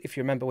quick way, if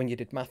you remember when you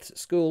did maths at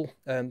school,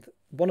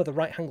 one of the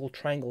right-angled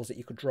triangles that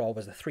you could draw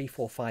was a 3,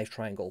 4, 5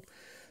 triangle.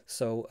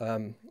 So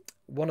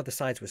one of the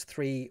sides was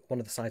 3, one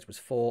of the sides was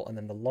 4, and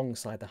then the long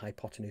side, the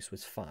hypotenuse,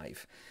 was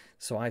 5.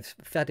 So I've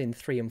fed in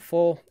 3 and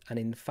 4, and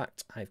in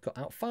fact I've got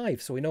out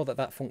 5. So we know that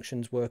that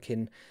function's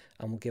working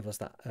and will give us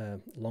that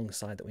long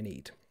side that we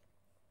need.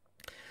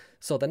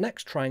 So the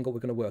next triangle we're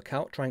going to work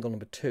out, triangle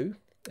number 2,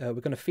 we're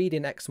going to feed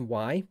in X and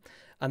Y,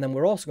 and then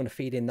we're also going to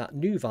feed in that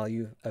new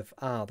value of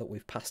R that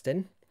we've passed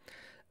in.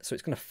 So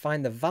it's going to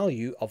find the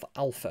value of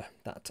alpha,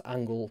 that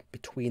angle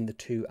between the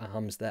two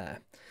arms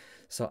there.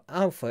 So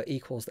alpha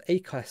equals the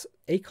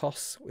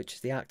acos, which is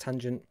the arc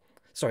tangent,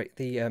 sorry,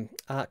 the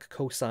arc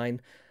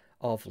cosine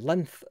of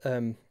length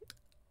arm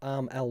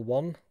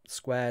L1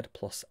 squared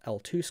plus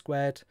L2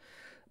 squared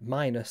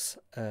minus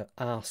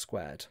R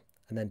squared.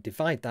 And then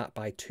divide that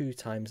by 2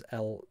 times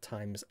L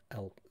times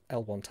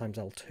L1 times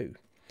L2.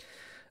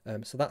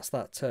 So that's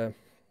that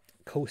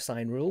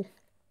cosine rule.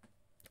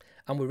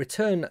 And we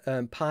return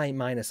pi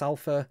minus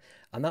alpha,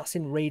 and that's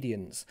in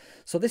radians.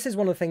 So this is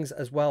one of the things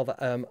as well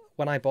that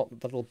when I bought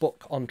the little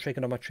book on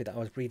trigonometry that I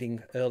was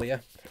reading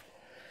earlier,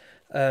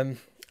 I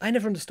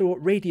never understood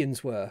what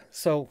radians were.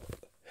 So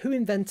who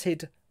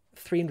invented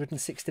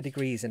 360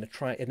 degrees in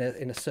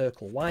a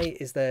circle? Why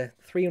is there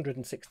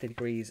 360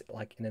 degrees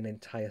like in an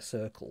entire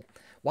circle?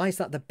 Why is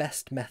that the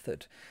best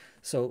method?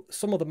 So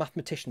some of the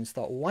mathematicians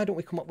thought, well, why don't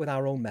we come up with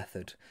our own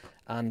method?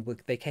 And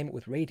they came up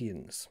with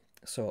radians.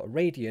 So a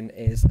radian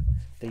is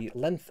the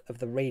length of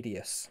the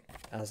radius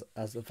as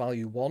the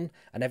value 1,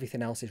 and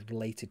everything else is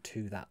related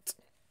to that.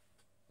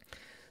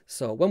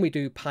 So when we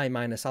do pi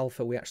minus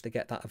alpha, we actually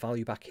get that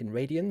value back in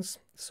radians.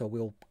 So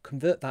we'll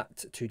convert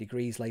that to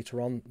degrees later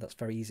on. That's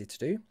very easy to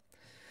do.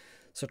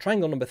 So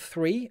triangle number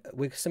 3,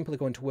 we're simply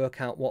going to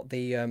work out what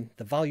the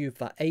value of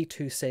that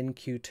A2 sin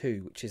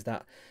Q2, which is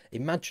that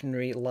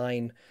imaginary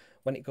line.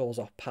 When it goes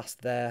off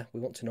past there, we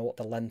want to know what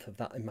the length of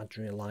that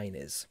imaginary line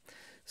is.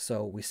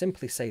 So we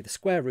simply say the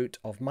square root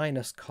of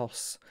minus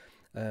cos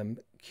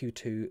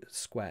Q2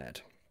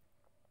 squared.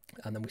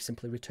 And then we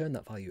simply return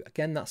that value.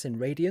 Again, that's in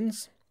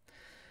radians.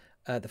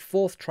 The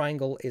fourth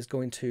triangle is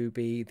going to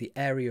be the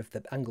area of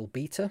the angle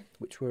beta,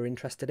 which we're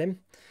interested in.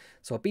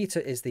 So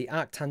beta is the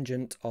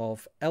arctangent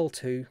of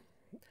L2,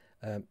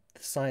 the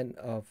sine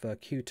of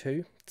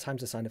Q2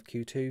 times the sine of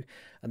Q2,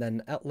 and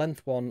then at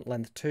length 1,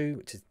 length 2,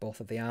 which is both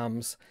of the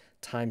arms,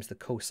 times the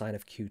cosine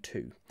of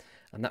Q2.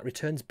 And that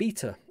returns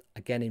beta,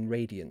 again in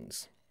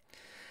radians.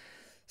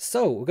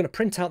 So we're going to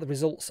print out the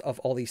results of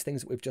all these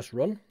things that we've just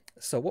run.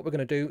 So what we're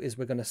going to do is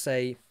we're going to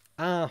say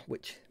R,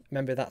 which,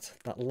 remember that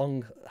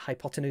long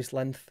hypotenuse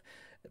length,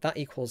 that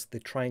equals the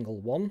triangle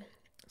 1.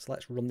 So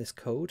let's run this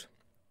code.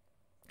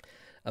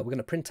 We're going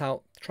to print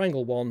out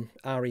triangle 1,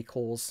 R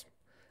equals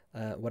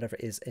whatever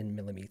it is in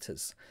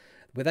millimeters.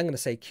 We're then going to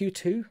say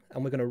Q2,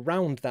 and we're going to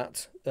round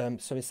that.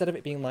 So instead of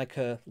it being like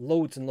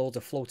loads and loads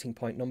of floating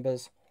point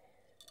numbers,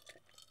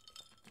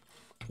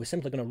 we're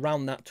simply going to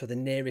round that to the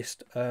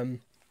nearest 1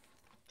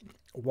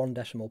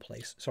 decimal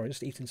place. Sorry,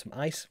 just eating some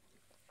ice.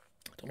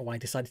 I don't know why I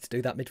decided to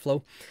do that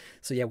mid-flow.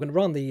 So yeah, we're going to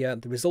round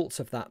the results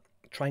of that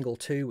triangle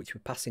 2, which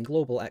we're passing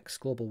global x,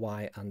 global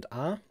y, and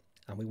r,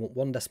 and we want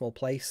 1 decimal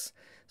place.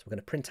 So we're going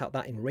to print out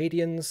that in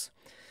radians,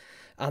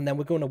 and then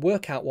we're going to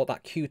work out what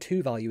that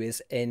Q2 value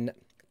is in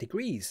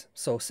degrees.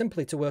 So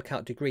simply to work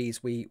out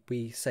degrees, we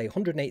say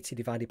 180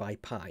 divided by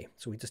pi.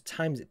 So we just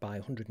times it by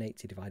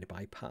 180 divided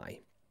by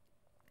pi.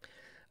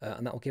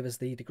 And that will give us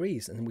the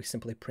degrees, and then we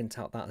simply print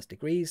out that as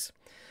degrees.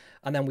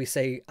 And then we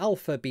say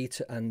alpha,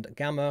 beta, and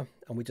gamma,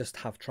 and we just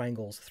have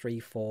triangles 3,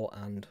 4,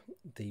 and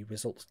the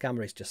results.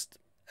 Gamma is just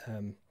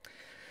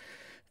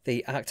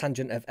the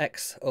arctangent of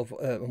x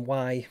and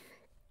y,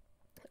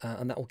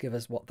 and that will give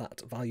us what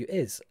that value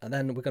is. And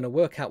then we're going to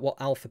work out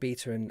what alpha,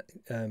 beta, and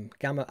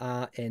gamma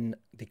are in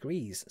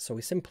degrees. So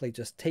we simply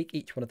just take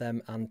each one of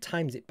them and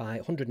times it by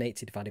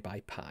 180 divided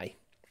by pi,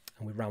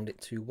 and we round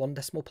it to 1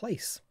 decimal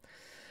place.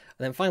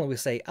 And then finally we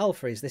say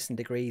alpha is this in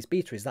degrees,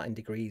 beta is that in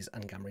degrees,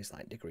 and gamma is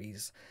that in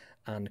degrees.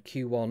 And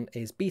Q1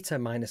 is beta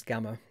minus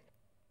gamma,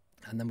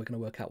 and then we're going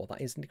to work out what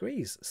that is in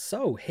degrees.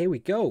 So here we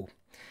go.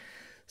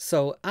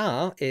 So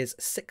R is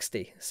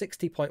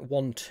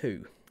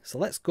 60.12. So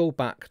let's go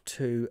back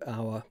to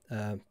our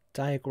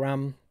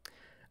diagram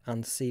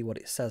and see what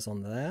it says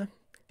on there.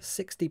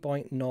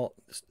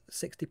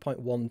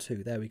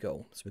 60.12, there we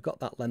go. So we've got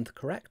that length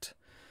correct.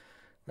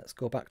 Let's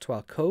go back to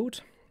our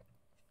code.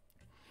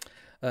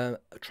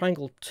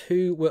 Triangle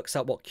 2 works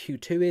out what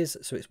Q2 is,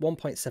 so it's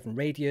 1.7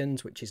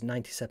 radians, which is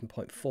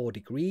 97.4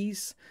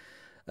 degrees.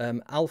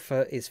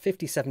 Alpha is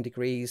 57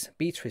 degrees,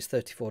 beta is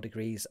 34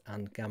 degrees,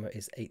 and gamma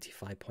is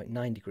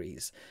 85.9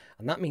 degrees.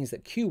 And that means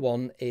that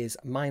Q1 is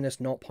minus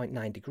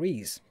 0.9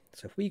 degrees.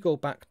 So if we go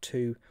back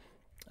to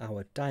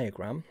our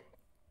diagram,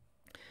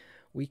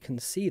 we can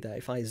see that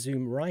if I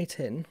zoom right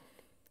in,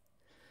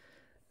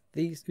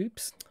 these,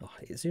 oops, oh,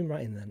 it zoomed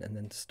right in then and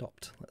then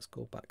stopped. Let's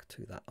go back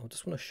to that. I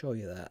just want to show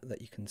you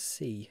that you can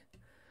see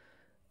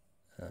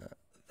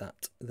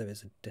that there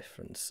is a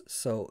difference.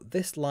 So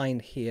this line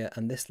here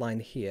and this line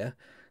here,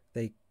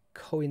 they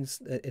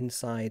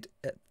coincide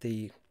at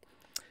the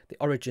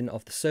origin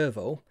of the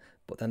servo,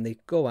 but then they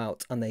go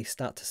out and they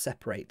start to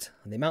separate.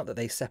 And the amount that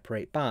they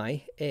separate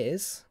by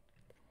is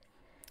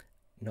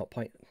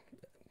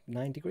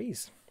 0.9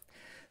 degrees.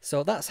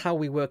 So that's how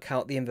we work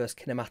out the inverse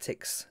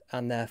kinematics,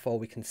 and therefore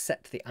we can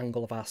set the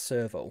angle of our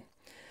servo.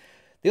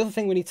 The other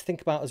thing we need to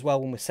think about as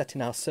well when we're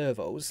setting our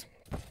servos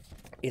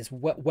is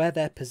where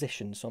they're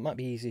positioned. So it might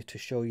be easier to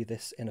show you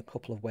this in a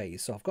couple of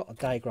ways. So I've got a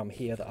diagram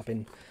here that I've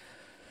been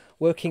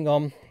working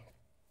on,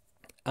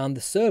 and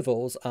the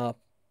servos are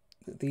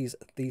these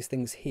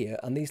things here,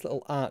 and these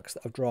little arcs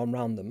that I've drawn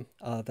around them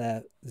are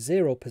their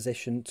 0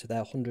 position to their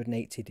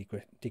 180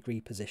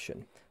 degree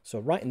position. So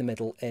right in the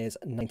middle is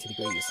 90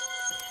 degrees.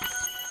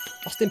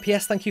 Austin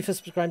PS, thank you for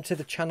subscribing to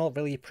the channel,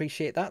 really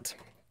appreciate that.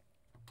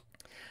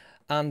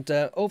 And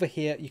over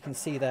here you can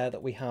see there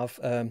that we have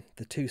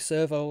the 2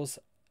 servos,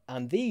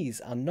 and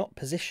these are not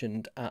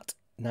positioned at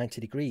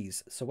 90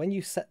 degrees. So when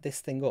you set this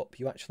thing up,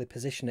 you actually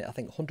position it, I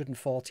think,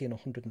 140 and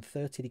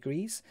 130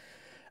 degrees.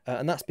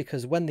 And that's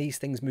because when these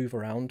things move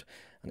around,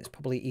 and it's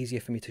probably easier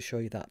for me to show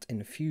you that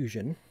in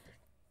Fusion,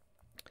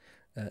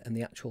 in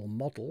the actual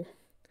model,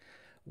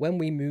 when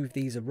we move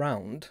these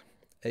around,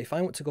 if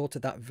I want to go to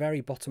that very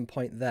bottom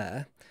point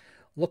there,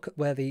 look at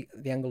where the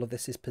angle of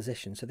this is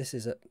positioned. So this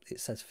is it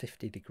says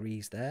 50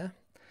 degrees there.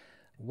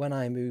 When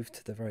I move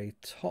to the very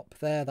top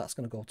there, that's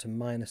going to go to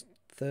minus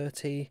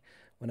 30.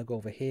 When I go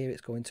over here, it's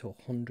going to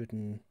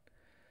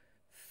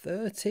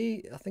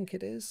 130, I think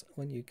it is,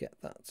 when you get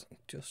that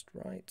just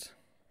right.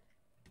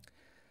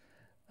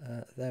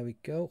 There we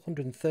go,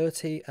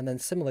 130. And then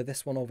similarly,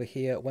 this one over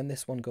here, when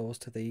this one goes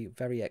to the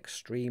very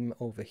extreme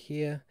over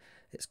here,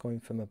 it's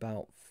going from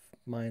about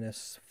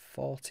minus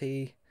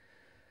 40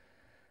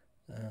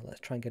 Let's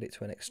try and get it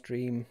to an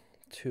extreme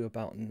to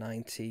about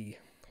 90,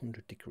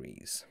 100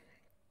 degrees.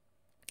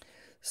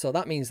 So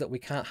that means that we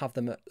can't have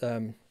them at,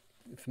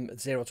 from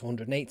 0 to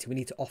 180, we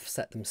need to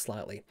offset them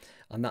slightly.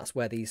 And that's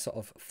where these sort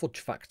of fudge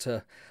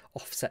factor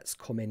offsets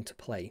come into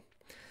play.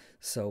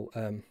 So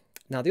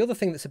now the other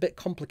thing that's a bit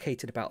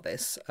complicated about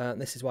this, and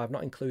this is why I've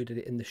not included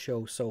it in the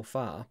show so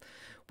far,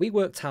 we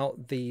worked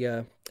out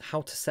the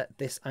how to set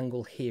this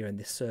angle here in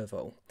this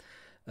servo.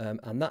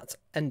 And that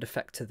end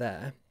effector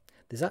there,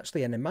 there's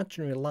actually an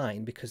imaginary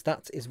line because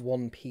that is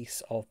one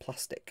piece of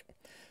plastic.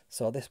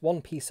 So this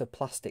one piece of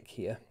plastic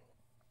here,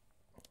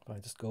 if I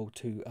just go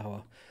to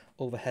our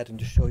overhead and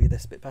just show you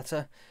this a bit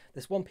better,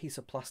 this one piece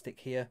of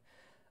plastic here,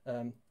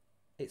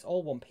 it's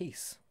all one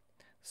piece.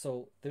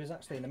 So there is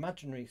actually an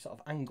imaginary sort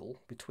of angle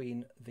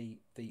between the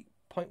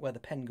point where the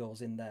pen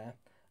goes in there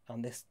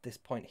and this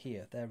point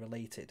here. They're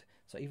related.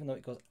 So even though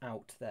it goes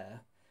out there,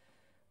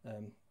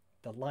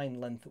 the line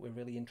length that we're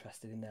really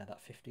interested in there,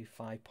 that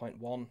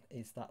 55.1,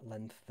 is that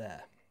length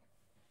there.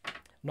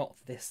 Not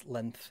this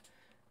length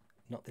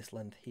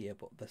here,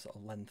 but the sort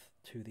of length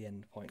to the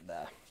end point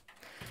there.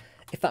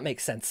 If that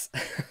makes sense.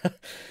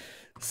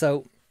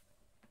 So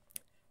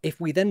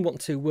if we then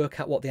want to work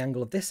out what the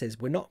angle of this is,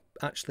 we're not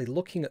actually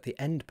looking at the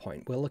end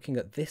point, we're looking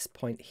at this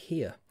point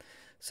here.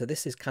 So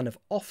this is kind of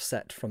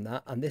offset from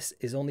that, and this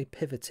is only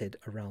pivoted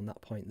around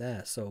that point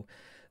there. So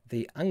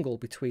the angle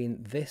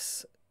between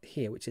this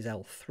here, which is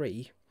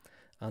L3,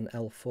 and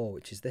L4,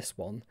 which is this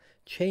one,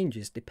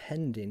 changes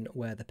depending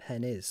where the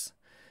pen is.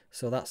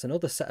 So that's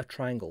another set of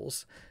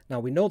triangles. Now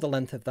we know the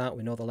length of that,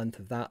 we know the length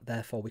of that,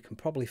 therefore we can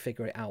probably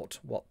figure it out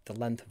what the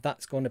length of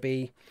that's going to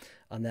be,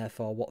 and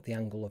therefore what the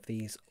angle of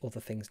these other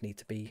things need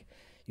to be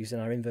using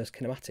our inverse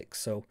kinematics.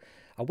 So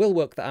I will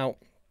work that out,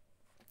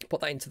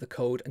 put that into the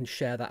code and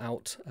share that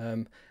out,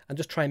 and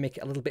just try and make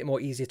it a little bit more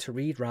easier to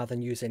read rather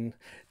than using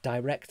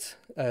direct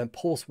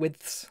pulse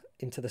widths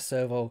into the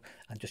servo,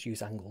 and just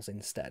use angles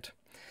instead.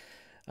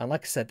 And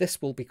like I said,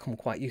 this will become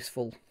quite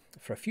useful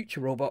for a future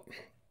robot,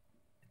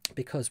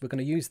 because we're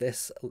going to use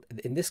this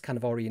in this kind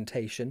of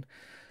orientation.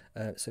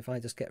 So if I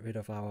just get rid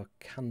of our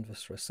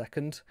canvas for a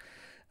second,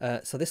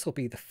 so this will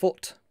be the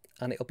foot,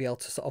 and it'll be able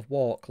to sort of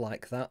walk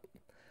like that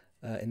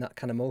in that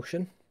kind of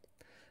motion,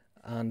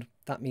 and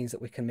that means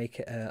that we can make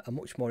it a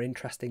much more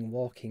interesting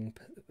walking,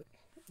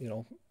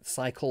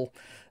 cycle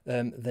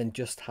than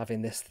just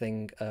having this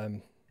thing,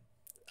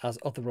 as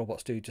other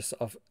robots do, just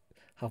sort of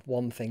have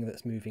one thing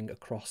that's moving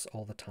across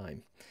all the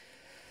time.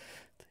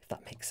 If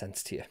that makes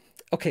sense to you.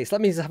 Okay, so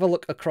let me just have a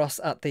look across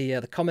at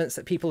the comments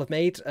that people have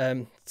made.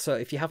 So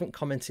if you haven't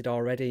commented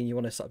already and you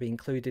want to sort of be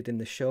included in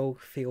the show,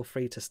 feel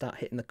free to start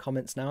hitting the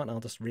comments now, and I'll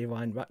just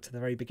rewind back to the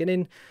very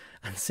beginning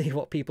and see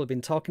what people have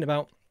been talking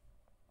about.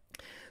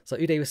 So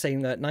Uday was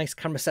saying that nice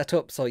camera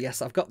setup. So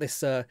yes, I've got this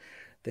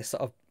this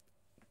sort of,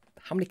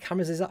 how many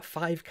cameras is that?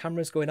 5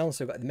 cameras going on.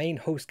 So we've got the main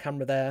host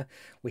camera there.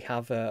 We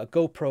have a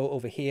GoPro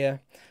over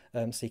here,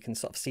 so you can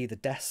sort of see the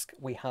desk.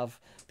 We have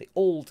the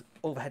old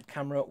overhead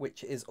camera,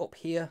 which is up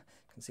here.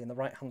 You can see on the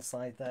right hand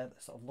side there,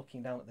 sort of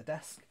looking down at the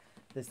desk.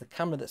 There's the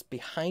camera that's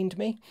behind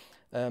me,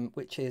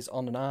 which is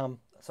on an arm.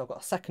 So I've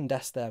got a second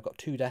desk there. I've got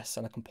 2 desks,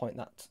 and I can point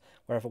that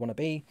wherever I want to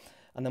be.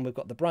 And then we've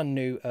got the brand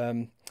new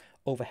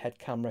overhead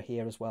camera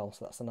here as well.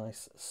 So that's a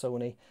nice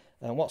Sony.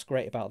 And what's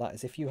great about that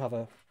is if you have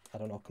a, I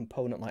don't know,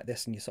 component like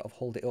this and you sort of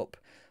hold it up,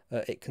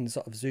 it can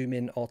sort of zoom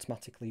in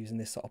automatically using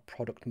this sort of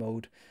product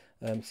mode.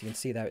 So you can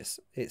see there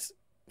it's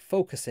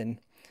focusing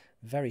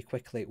very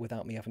quickly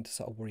without me having to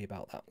sort of worry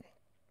about that.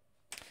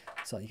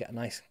 So you get a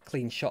nice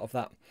clean shot of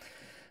that.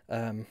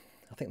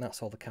 I think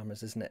that's all the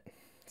cameras, isn't it?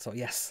 So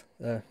yes,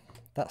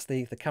 that's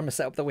the camera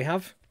setup that we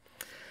have.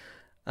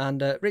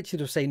 And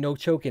Richard was saying no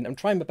choking. I'm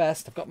trying my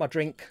best. I've got my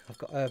drink. I've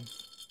got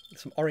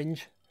some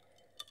orange.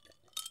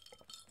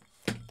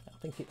 I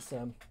think it's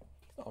not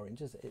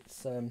orange, is it?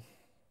 It's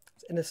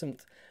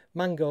innocent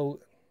mango,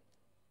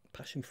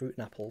 passion fruit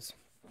and apples.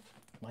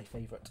 My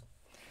favourite.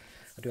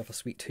 I do have a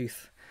sweet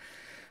tooth.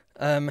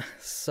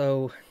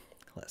 So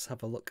let's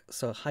have a look.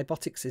 So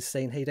Robotics is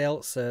saying, hey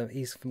Dale, so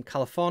he's from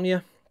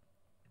California.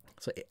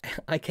 So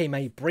I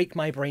break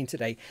my brain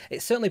today.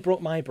 It certainly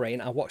broke my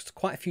brain. I watched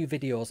quite a few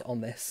videos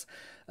on this.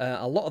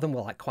 A lot of them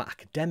were like quite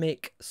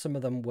academic. Some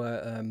of them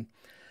were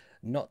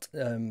not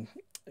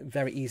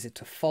very easy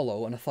to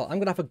follow. And I thought, I'm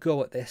going to have a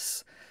go at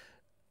this.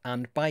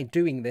 And by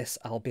doing this,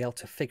 I'll be able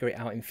to figure it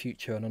out in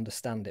future and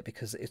understand it,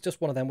 because it's just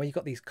one of them where you've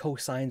got these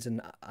cosines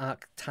and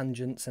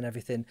arctangents and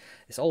everything.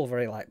 It's all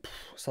very like,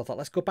 so I thought,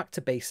 let's go back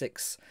to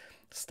basics,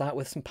 start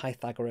with some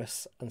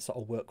Pythagoras and sort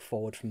of work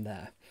forward from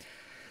there.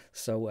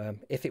 So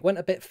if it went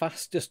a bit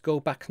fast, just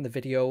go back in the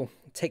video,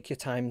 take your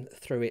time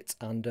through it,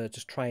 and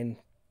just try and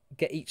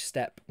get each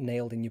step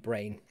nailed in your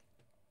brain.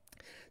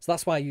 So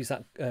that's why I use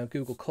that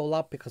Google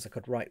Colab, because I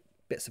could write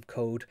bits of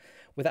code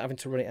without having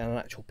to run it on an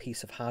actual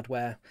piece of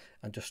hardware,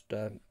 and just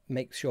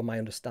make sure my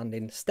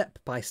understanding step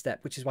by step,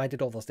 which is why I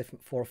did all those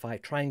different 4 or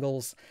 5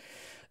 triangles,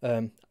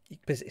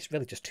 because it's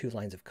really just 2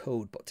 lines of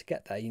code, but to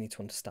get there you need to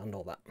understand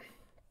all that.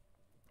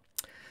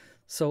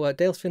 So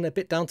Dale's feeling a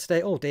bit down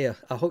today. Oh dear,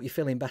 I hope you're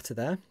feeling better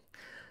there.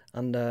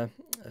 And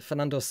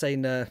Fernando's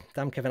saying,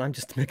 damn Kevin, I'm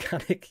just a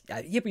mechanic.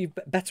 Yeah, you've a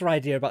better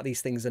idea about these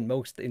things than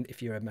most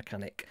if you're a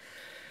mechanic.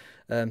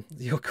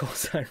 Your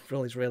cosine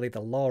rule is really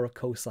the law of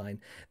cosine.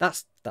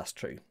 That's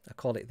true. I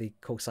call it the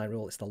cosine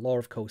rule. It's the law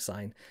of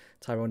cosine.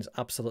 Tyrone is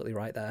absolutely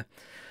right there.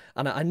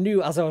 And I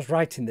knew as I was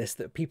writing this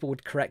that people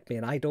would correct me,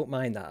 and I don't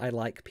mind that. I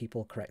like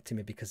people correcting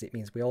me because it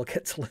means we all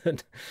get to learn.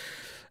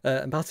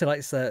 And Martin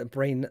likes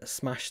brain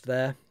smashed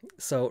there.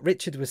 So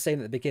Richard was saying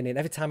at the beginning,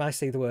 every time I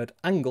say the word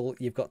angle,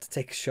 you've got to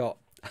take a shot.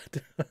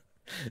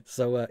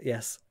 So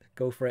yes,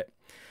 go for it.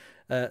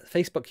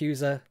 Facebook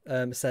user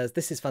says,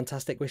 this is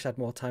fantastic. Wish I had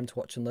more time to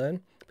watch and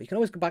learn. But you can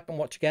always go back and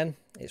watch again.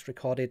 It's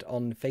recorded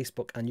on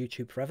Facebook and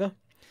YouTube forever.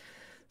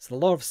 So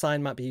the law of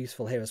sine might be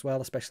useful here as well,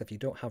 especially if you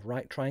don't have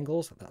right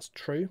triangles. That's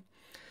true.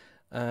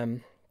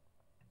 And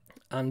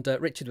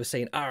Richard was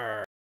saying,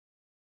 arr.